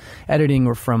or from editing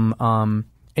or from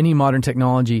any modern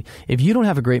technology. If you don't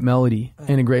have a great melody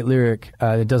and a great lyric,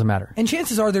 it doesn't matter. And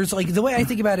chances are there's the way I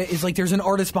think about it is there's an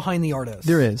artist behind the artist.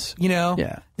 There is. You know?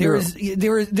 Yeah. There's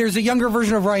a younger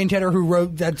version of Ryan Tedder who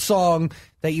wrote that song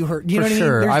that you heard. You know what I mean?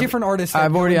 There's different artists.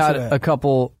 I've already had a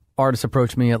couple artists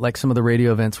approach me at some of the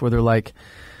radio events where they're like,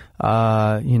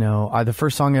 the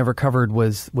first song I ever covered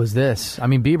was this. I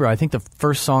mean, Bieber, I think the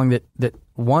first song that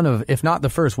one of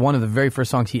the very first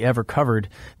songs he ever covered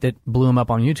that blew him up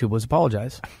on YouTube was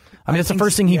Apologize. I mean, that's the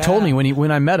first thing he told me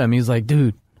when I met him. He's like,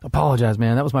 dude, Apologize,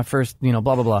 man. That was my first, blah,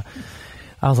 blah, blah.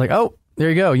 I was like, oh, there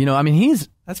you go. I mean,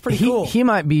 that's pretty cool. He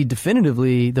might be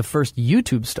definitively the first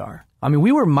YouTube star. I mean,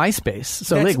 we were MySpace.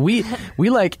 So we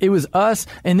it was us,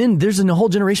 and then there's a whole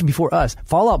generation before us.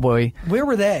 Fall Out Boy. Where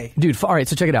were they? Dude, all right,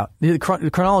 so check it out. The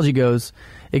chronology goes,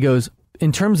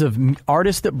 in terms of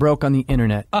artists that broke on the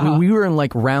internet, we were in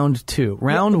round two.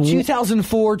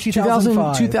 2004,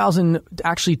 2005.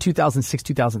 2006,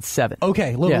 2007.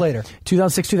 Okay, a little later.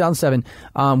 2006, 2007.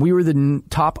 We were the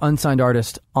top unsigned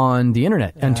artist on the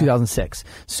internet in 2006.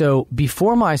 So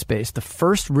before MySpace, the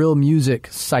first real music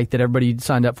site that everybody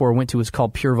signed up for went to was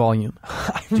called Pure Volume.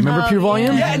 Do you remember Pure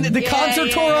Volume? Yeah, and the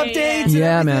concert tour updates.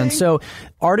 Yeah, man. So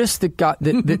artists that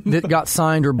got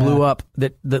signed or blew up,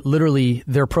 that literally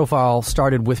their profile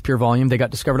started with Pure Volume. They got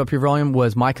discovered on Pure Volume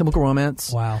was My Chemical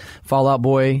Romance. Wow. Fall Out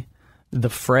Boy. The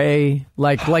Fray,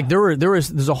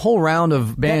 there's a whole round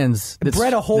of bands that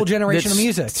bred a whole generation of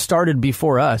music. Started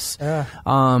before us. Fall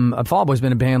Out Boy's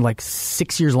been a band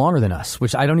 6 years longer than us,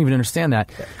 which I don't even understand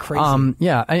that. Crazy.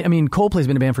 I mean, Coldplay's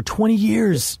been a band for 20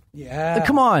 years. Yeah.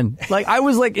 Come on, I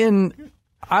was I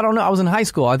don't know, I was in high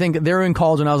school. I think they were in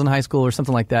college when I was in high school or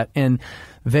something like that, and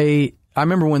I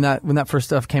remember when that first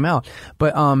stuff came out.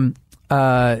 But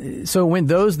so when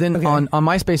those then on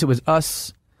MySpace it was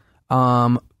us.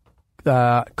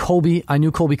 Colby, I knew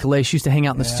Colby Calais. She used to hang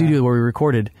out in the studio where we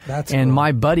recorded. That's and cool.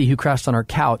 My buddy who crashed on our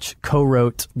couch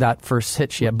co-wrote that first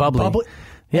hit she had, Bubbly.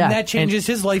 Yeah, and that changes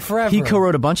his life forever. He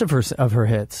co-wrote a bunch of her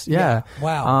hits. Yeah.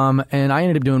 Wow. And I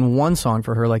ended up doing one song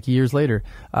for her years later.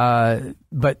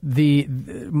 But the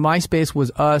MySpace was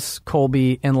us,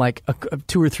 Colby, and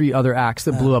 2 or 3 other acts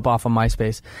that blew up off of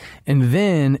MySpace. And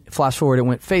then flash forward, it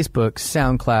went Facebook,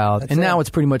 SoundCloud, now it's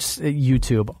pretty much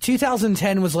YouTube.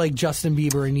 2010 was Justin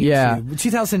Bieber and YouTube. Yeah.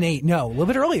 2008, no, a little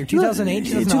bit earlier. 2008,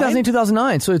 2008,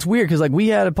 2009. So it's weird because we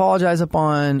had Apologize up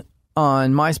on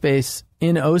MySpace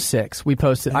in 2006. We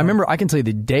posted. I remember. I can tell you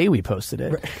the day we posted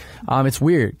it. Right. It's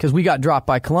weird because we got dropped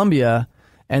by Columbia,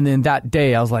 and then that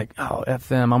day I was like, "Oh, F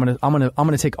them! I'm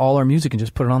gonna take all our music and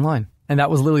just put it online." And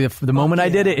that was literally the moment I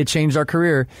did it. It changed our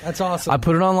career. That's awesome. I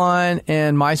put it online,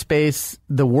 and MySpace.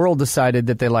 The world decided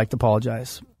that they liked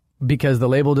Apologize. because the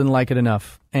label didn't like it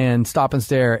enough, and Stop and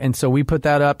Stare. And so we put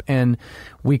that up and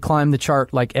we climbed the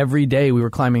chart. Like every day we were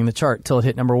climbing the chart till it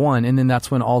hit number 1. And then that's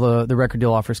when all the record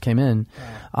deal offers came in.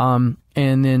 Wow.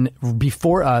 And then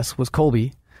before us was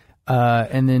Colby.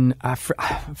 And then I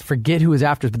forget who was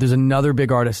after us, but there's another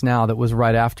big artist now that was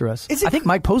right after us. I think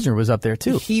Mike Posner was up there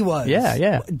too. He was.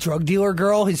 Yeah. Drug Dealer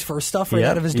Girl, his first stuff right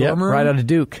out of his dorm room. Right out of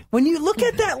Duke. When you look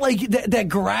at that, like that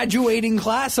graduating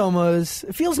class almost,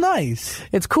 it feels nice.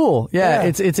 It's cool. Yeah.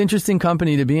 It's interesting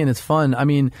company to be in. It's fun. I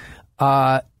mean,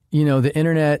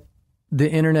 the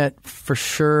internet for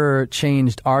sure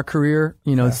changed our career.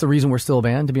 It's the reason we're still a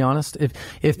band, to be honest. If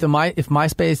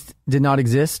MySpace did not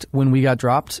exist when we got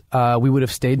dropped, we would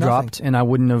have stayed dropped, and I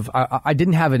wouldn't have. I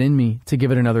didn't have it in me to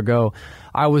give it another go.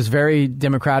 I was very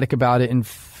democratic about it and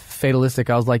fatalistic.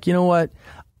 I was like, you know what?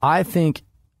 I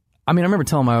remember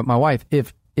telling my wife,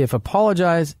 if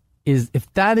Apologize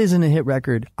if that isn't a hit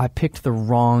record, I picked the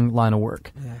wrong line of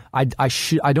work. Yeah.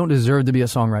 I don't deserve to be a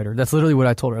songwriter. That's literally what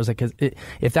I told her. I was like, 'cause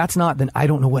if that's not, then I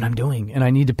don't know what I'm doing, and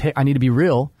I need to be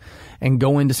real and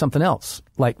go into something else,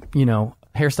 like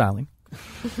hairstyling.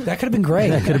 That could have been great.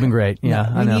 That could have been great.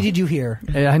 Yeah, we needed you here.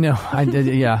 Yeah, I know. I did.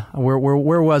 Yeah, where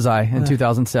was I in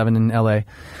 2007 in LA?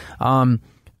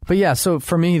 But yeah, so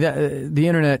for me, the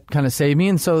internet kind of saved me,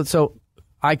 and so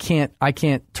I can't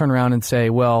turn around and say,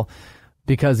 well,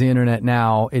 because the internet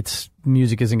now,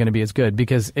 music isn't going to be as good,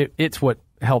 because it's what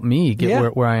helped me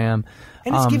get where I am.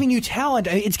 And it's giving you talent.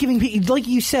 It's giving people, like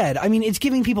you said, it's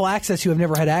giving people access who have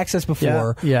never had access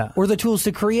before. Yeah. Or the tools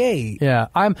to create. Yeah.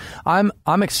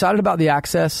 I'm excited about the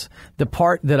access. The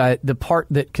part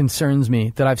that concerns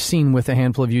me, that I've seen with a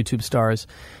handful of YouTube stars,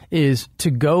 is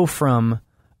to go from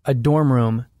a dorm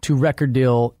room to record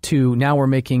deal to now we're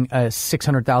making a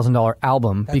 $600,000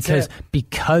 album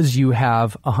because you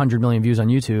have 100 million views on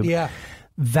YouTube. Yeah.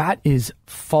 That is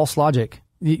false logic.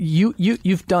 You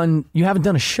haven't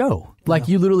done a show. Like,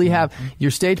 you literally have,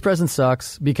 your stage presence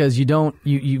sucks because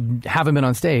you haven't been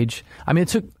on stage.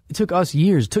 It took us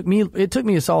years. It took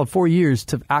me a solid 4 years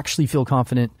to actually feel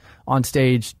confident on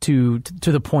stage to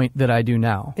the point that I do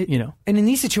now. And in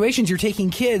these situations, you're taking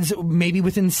kids maybe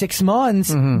within 6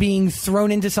 months being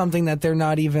thrown into something that they're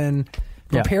not even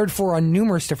prepared for on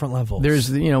numerous different levels.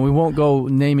 There's, we won't go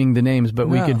naming the names, but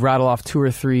we could rattle off 2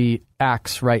 or 3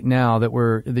 acts right now that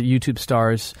were the YouTube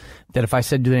stars that if I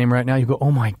said your name right now, you go,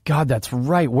 oh my God, that's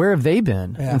right. Where have they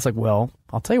been? Yeah. And it's like, well,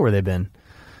 I'll tell you where they've been.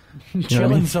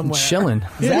 Chilling somewhere. Chilling.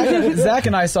 Zach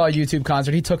and I saw a YouTube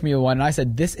concert. He took me to one, and I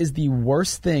said, this is the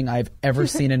worst thing I've ever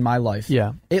seen in my life.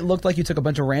 Yeah. It looked like you took a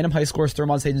bunch of random high scores, threw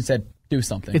them on stage, and said, do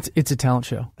something. It's a talent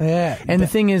show. Yeah. And the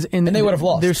thing is, and they would have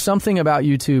lost. There's something about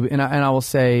YouTube, and I will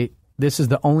say, this is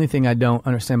the only thing I don't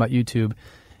understand about YouTube.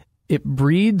 It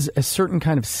breeds a certain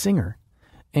kind of singer.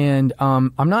 And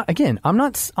I'm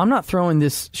not throwing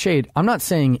this shade. I'm not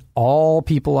saying all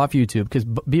people off YouTube, because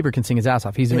Bieber can sing his ass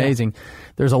off. He's amazing.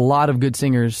 There's a lot of good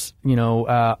singers,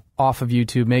 off of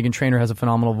YouTube. Meghan Trainor has a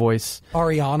phenomenal voice.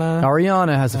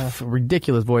 Ariana has a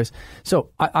ridiculous voice.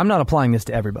 So I'm not applying this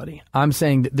to everybody. I'm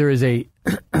saying that there is a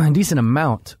decent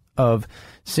amount of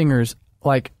singers,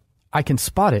 like, I can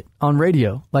spot it on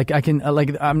radio. Like, I can,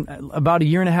 about a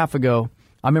year and a half ago,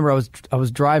 I remember I was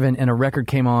driving and a record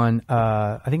came on,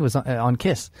 I think it was on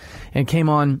Kiss, and came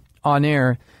on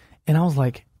air, and I was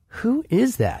like, who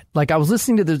is that? Like, I was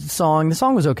listening to the song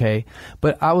was okay,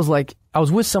 but I was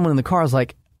with someone in the car, I was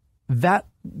like, that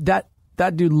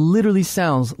dude literally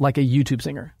sounds like a YouTube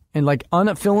singer. And like,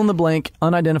 fill in the blank,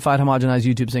 unidentified, homogenized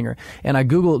YouTube singer. And I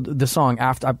Googled the song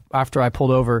after I pulled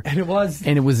over. And it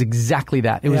was exactly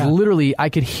that. It was literally, I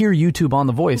could hear YouTube on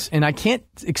the voice. And I can't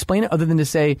explain it other than to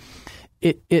say,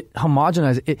 it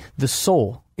homogenized the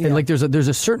soul. Yeah. And like, there's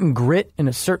a certain grit and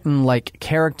a certain like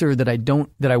character that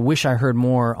I wish I heard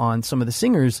more on some of the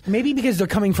singers. Maybe because they're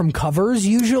coming from covers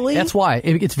usually. That's why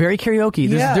it's very karaoke.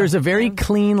 There's a very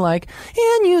clean like,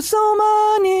 and you so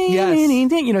money.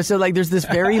 Yes. So like, there's this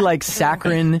very like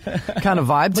saccharine kind of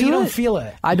vibe to it. But you don't feel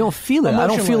it. I don't feel it. I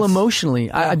don't feel emotionally.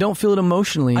 Yeah. I don't feel it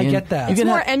emotionally. I get that. It's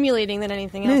more emulating than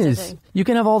anything else. It is. I think. You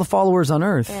can have all the followers on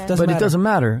earth, but it doesn't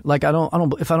matter. Like, I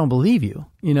don't if I don't believe you,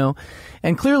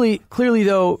 And clearly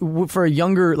though, for a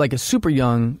younger, like a super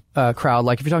young crowd,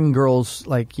 like if you're talking girls,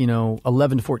 like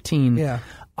 11 to 14,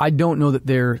 I don't know that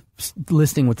they're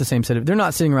listening with the same set of. They're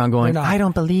not sitting around going, I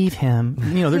don't believe him.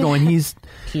 They're going, he's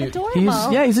cute.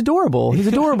 Adorable. He's adorable. He's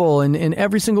adorable, and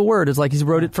every single word is like he's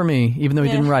wrote it for me, even though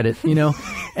he didn't write it.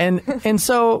 And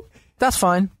so that's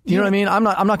fine. You know what I mean? I'm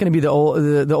not going to be the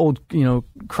old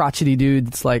crotchety dude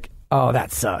that's like, oh,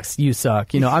 that sucks. You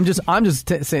suck. I'm just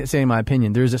saying my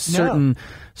opinion. There's a certain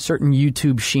certain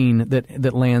YouTube sheen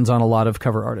that lands on a lot of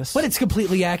cover artists. But it's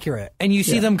completely accurate, and you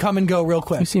see them come and go real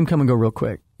quick. You see them come and go real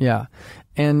quick. Yeah,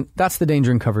 and that's the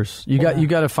danger in covers. You got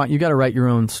to write your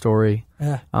own story.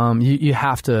 Yeah. You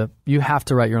have to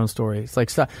write your own story. It's like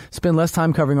spend less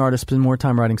time covering artists, spend more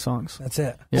time writing songs. That's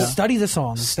it. Yeah. Study the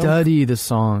songs. Study the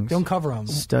songs. Don't cover them.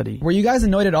 Study. Were you guys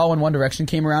annoyed at all when One Direction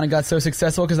came around and got so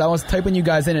successful? Because I was typing you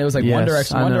guys in, and it was like Yes, One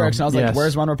Direction, I One know. Direction. I was Yes. like,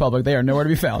 "Where's One Republic? They are nowhere to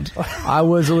be found." I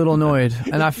was a little annoyed,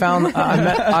 and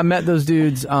I met those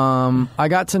dudes. I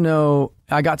got to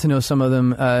know some of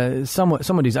them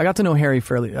somewhat. I got to know Harry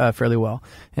fairly well,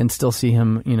 and still see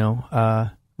him,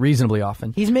 reasonably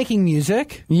often. He's making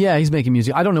music. Yeah, he's making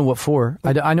music. I don't know what for.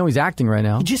 I know he's acting right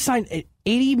now. He just signed an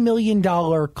 $80 million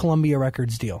Columbia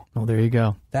Records deal. Oh, there you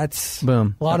go. That's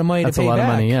Boom. a lot of money That's to pay a lot back.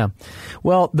 of money. Yeah.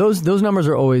 Well, those numbers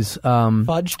are always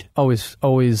Fudged.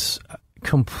 always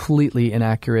completely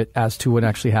inaccurate as to what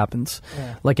actually happens.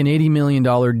 Yeah. Like an $80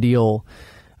 million deal.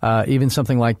 Even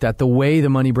something like that, the way the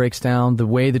money breaks down, the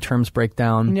way the terms break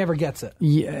down. He never gets it.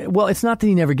 Yeah, well, it's not that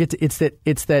he never gets it.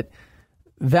 It's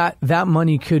that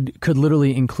money could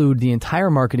literally include the entire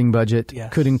marketing budget,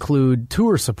 Yes. could include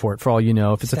tour support for all you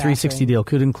know. If it's Staffing. a 360 deal,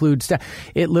 could include staff.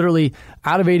 It literally,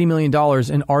 out of $80 million,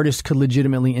 an artist could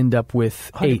legitimately end up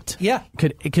with 8. Yeah.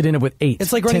 It could end up with 8.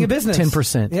 It's like running a business.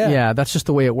 10%. Yeah. That's just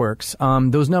the way it works.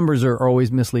 Those numbers are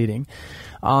always misleading.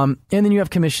 And then you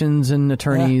have commissions and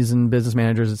attorneys and business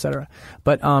managers, et cetera.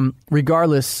 But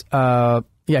regardless,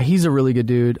 he's a really good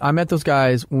dude. I met those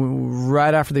guys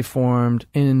right after they formed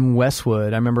in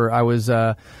Westwood. I remember I was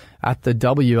at the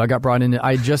W. I got brought in.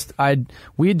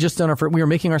 We had just done we were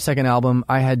making our second album.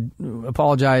 I had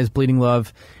apologized, Bleeding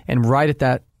Love, and right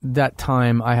at that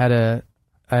time, I had a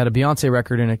Beyonce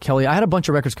record and a Kelly. I had a bunch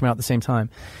of records coming out at the same time,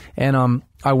 and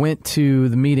I went to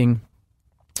the meeting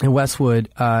in Westwood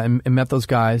and met those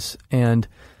guys, and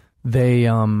they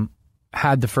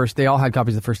they all had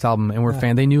copies of the first album and were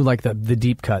fan. They knew like the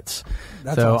deep cuts.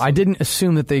 That's so awesome. I didn't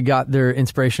assume that they got their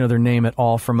inspiration of their name at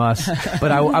all from us,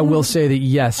 but I will say that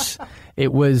yes,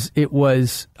 it was.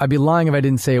 I'd be lying if I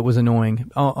didn't say it was annoying.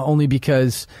 Only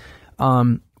because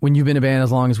when you've been a band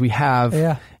as long as we have,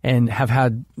 and have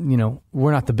had,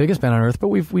 we're not the biggest band on earth, but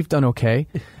we've done okay,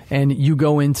 and you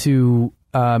go into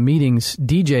meetings,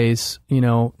 DJs,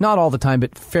 not all the time,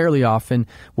 but fairly often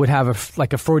would have a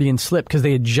Freudian slip because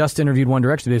they had just interviewed One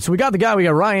Direction. So we got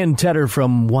Ryan Tedder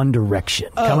from One Direction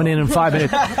coming in 5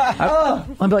 minutes.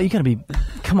 I'm like, you gotta be,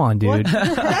 come on, dude.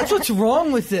 That's what's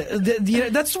wrong with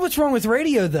it. That's what's wrong with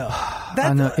radio, though.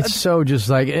 I know, it's so just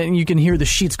like, and you can hear the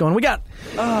sheets going, we got,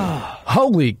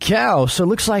 holy cow. So it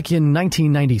looks like in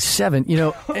 1997,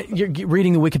 you're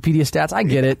reading the Wikipedia stats. I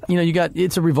get it.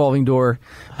 It's a revolving door,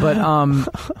 but,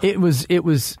 it was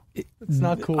it's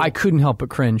not cool. I couldn't help but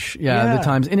cringe the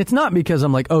times. And it's not because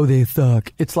I'm like, oh, they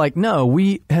suck. It's like, no,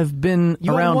 we have been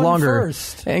around longer.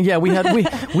 First. And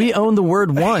we own the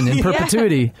word one in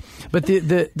perpetuity. But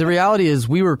the reality is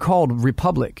we were called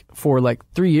Republic for like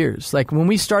 3 years. Like when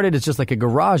we started, it's just like a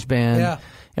garage band. Yeah.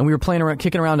 And we were playing around,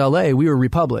 kicking around LA. We were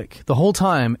Republic the whole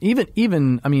time.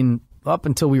 Even, I mean, up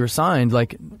until we were signed,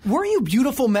 like, weren't you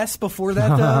Beautiful Mess before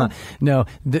that though? No,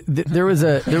 there was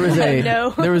a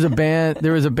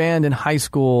band in high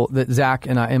school that Zach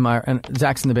and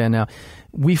Zach's in the band now.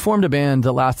 We formed a band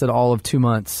that lasted all of 2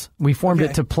 months. We formed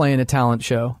it to play in a talent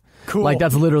show. Cool. Like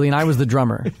that's literally, and I was the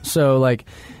drummer. So like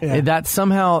that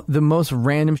somehow the most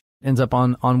random ends up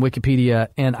on Wikipedia,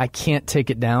 and I can't take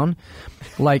it down.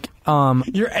 Like,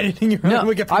 you're editing your own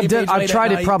Wikipedia page. I've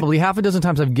tried it probably half a dozen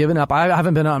times. I've given up. I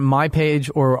haven't been on my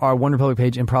page or our One Republic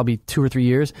page in probably 2 or 3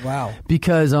 years. Wow.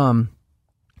 Because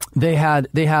they have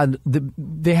the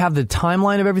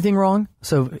timeline of everything wrong.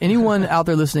 So anyone out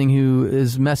there listening who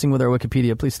is messing with our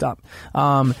Wikipedia, please stop.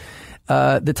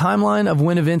 The timeline of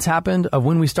when events happened, of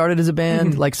when we started as a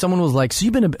band, like someone was like, so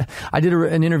you've been I did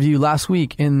an interview last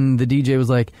week and the DJ was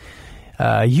like,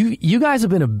 you guys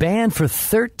have been a band for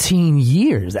 13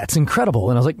 years. That's incredible.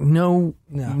 And I was like, no,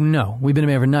 we've been a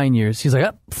band for 9 years. He's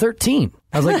like, 13.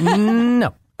 I was like,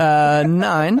 no,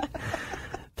 9.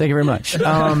 Thank you very much.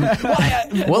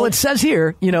 Well, it says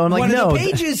here, I'm like, one no. of the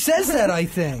pages says that, I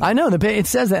think. I know it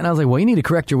says that, and I was like, well, you need to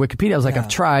correct your Wikipedia. I was like, I've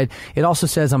tried. It also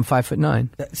says I'm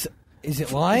 5'9". Is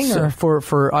it lying? So or?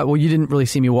 Well, you didn't really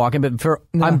see me walking, but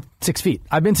I'm 6 feet.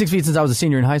 I've been 6 feet since I was a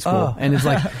senior in high school, and it's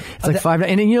like 5'9".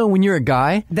 And when you're a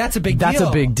guy, that's a big deal. That's a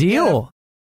big deal.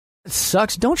 It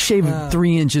sucks. Don't shave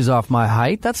 3 inches off my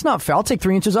height. That's not fair. I'll take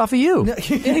 3 inches off of you.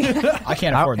 I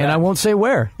can't afford that. And I won't say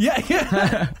where.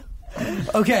 Yeah.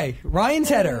 Okay, Ryan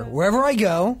Tedder, wherever I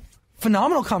go,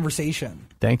 phenomenal conversation.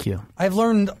 Thank you. I've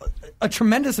learned a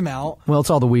tremendous amount. Well,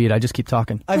 it's all the weed. I just keep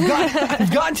talking.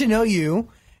 I've gotten to know you,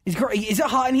 Is it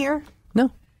hot in here?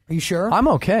 No. Are you sure? I'm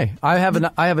okay. I have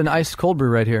an iced cold brew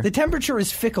right here. The temperature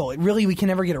is fickle. We can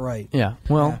never get it right. Yeah.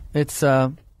 Well, it's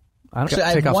I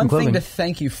have one thing to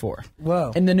thank you for.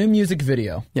 Whoa. In the new music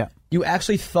video, you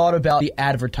actually thought about the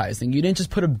advertising. You didn't just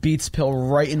put a Beats pill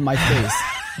right in my face.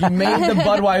 You made the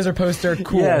Budweiser poster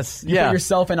cool. Yes, you put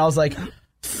yourself in. I was like,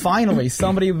 finally,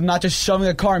 somebody not just shoving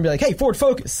a car and be like, hey, Ford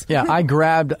Focus. Yeah, I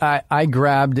grabbed a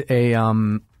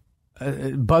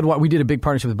Budweiser. We did a big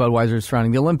partnership with Budweiser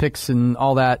surrounding the Olympics and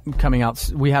all that coming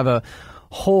out. We have a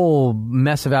whole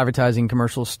mess of advertising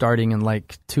commercials starting in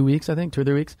like 2 weeks, I think, 2 or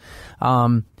 3 weeks.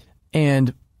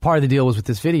 And part of the deal was with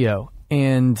this video,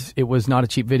 and it was not a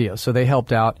cheap video, so they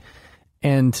helped out.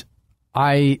 And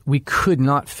we could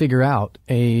not figure out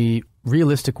a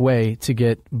realistic way to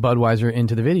get Budweiser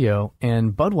into the video,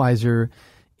 and Budweiser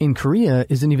in Korea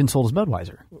isn't even sold as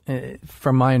Budweiser,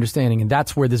 from my understanding, and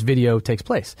that's where this video takes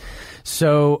place.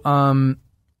 So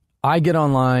I get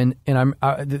online, and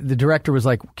the director was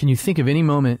like, "Can you think of any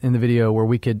moment in the video where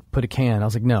we could put a can?" I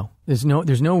was like, "No, there's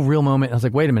no real moment." I was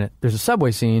like, "Wait a minute, there's a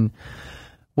Subway scene.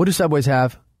 What do Subways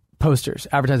have? Posters,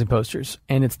 advertising posters,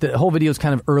 and it's the whole video is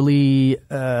kind of early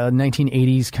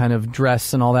 1980s kind of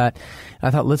dress and all that." And I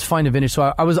thought, let's find a vintage.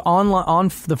 So I was on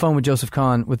the phone with Joseph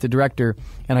Kahn, with the director,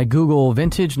 and I Google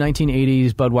vintage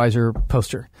 1980s Budweiser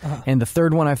poster, and the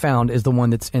third one I found is the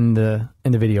one that's in the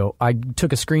video. I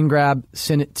took a screen grab,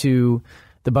 sent it to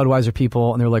the Budweiser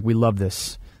people, and they were like, "We love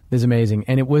this. This is amazing."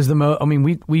 And it was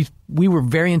we were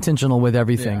very intentional with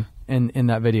everything in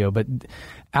that video, but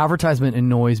advertisement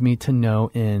annoys me to no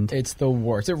end. It's the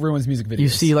worst. It ruins music videos. You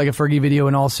see like a Fergie video,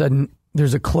 and all of a sudden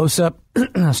there's a close-up,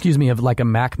 excuse me, of like a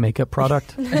MAC makeup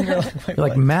product. You're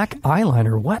like, MAC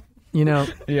eyeliner, what? You know?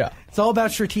 Yeah. It's all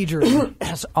about strategery.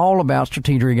 It's all about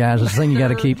strategery, guys. It's the thing you got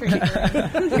to keep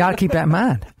that in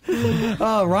mind.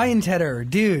 Oh, Ryan Tedder,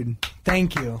 dude,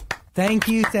 thank you. Thank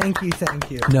you.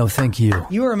 No, thank you.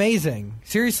 You were amazing.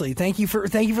 Seriously, thank you for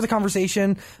the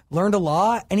conversation. Learned a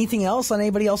lot. Anything else on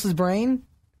anybody else's brain?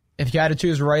 If you had to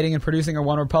choose writing and producing or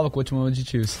One Republic, which one would you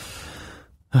choose?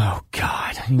 Oh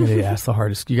God, you got to ask the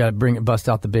hardest. You got to bust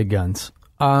out the big guns.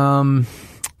 Writing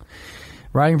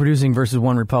and producing versus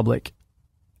One Republic.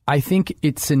 I think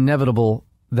it's inevitable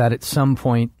that at some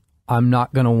point I'm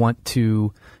not going to want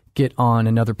to get on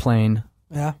another plane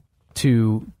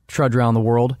to trudge around the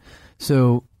world.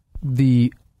 So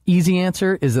the easy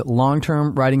answer is that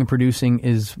long-term writing and producing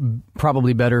is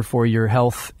probably better for your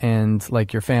health and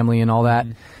like your family and all that.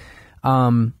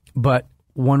 But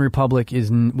One Republic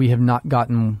we have not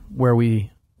gotten where we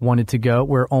wanted to go.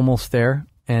 We're almost there,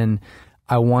 and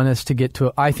I want us to get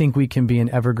to I think we can be an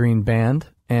evergreen band,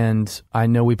 and I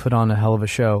know we put on a hell of a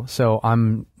show. So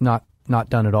I'm not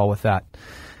done at all with that.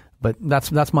 But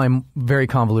that's my very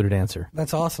convoluted answer.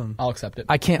 That's awesome. I'll accept it.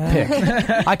 I can't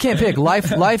pick.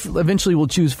 Life eventually will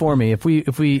choose for me. If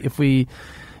we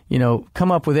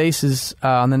come up with aces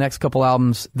on the next couple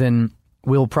albums, then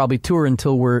we'll probably tour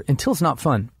until it's not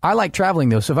fun. I like traveling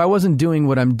though. So if I wasn't doing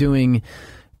what I'm doing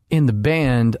in the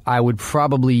band, I would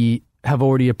probably have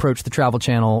already approached the Travel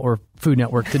Channel or Food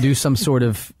Network to do some sort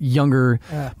of younger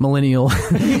millennial.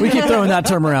 We keep throwing that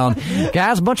term around.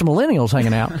 Guys, a bunch of millennials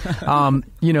hanging out.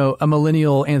 A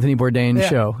millennial Anthony Bourdain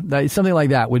show. Something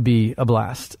like that would be a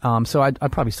blast. So I'd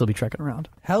probably still be trekking around.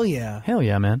 Hell yeah. Hell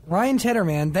yeah, man. Ryan Tedder,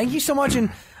 man. Thank you so much.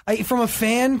 And from a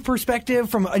fan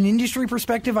perspective, from an industry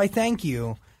perspective, I thank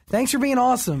you. Thanks for being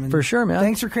awesome. And for sure, man.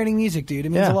 Thanks for creating music, dude. It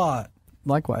means a lot.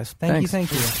 Likewise. Thank you.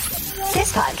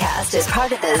 This podcast is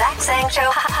part of the Zach Sang Show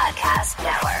Podcast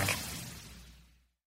Network.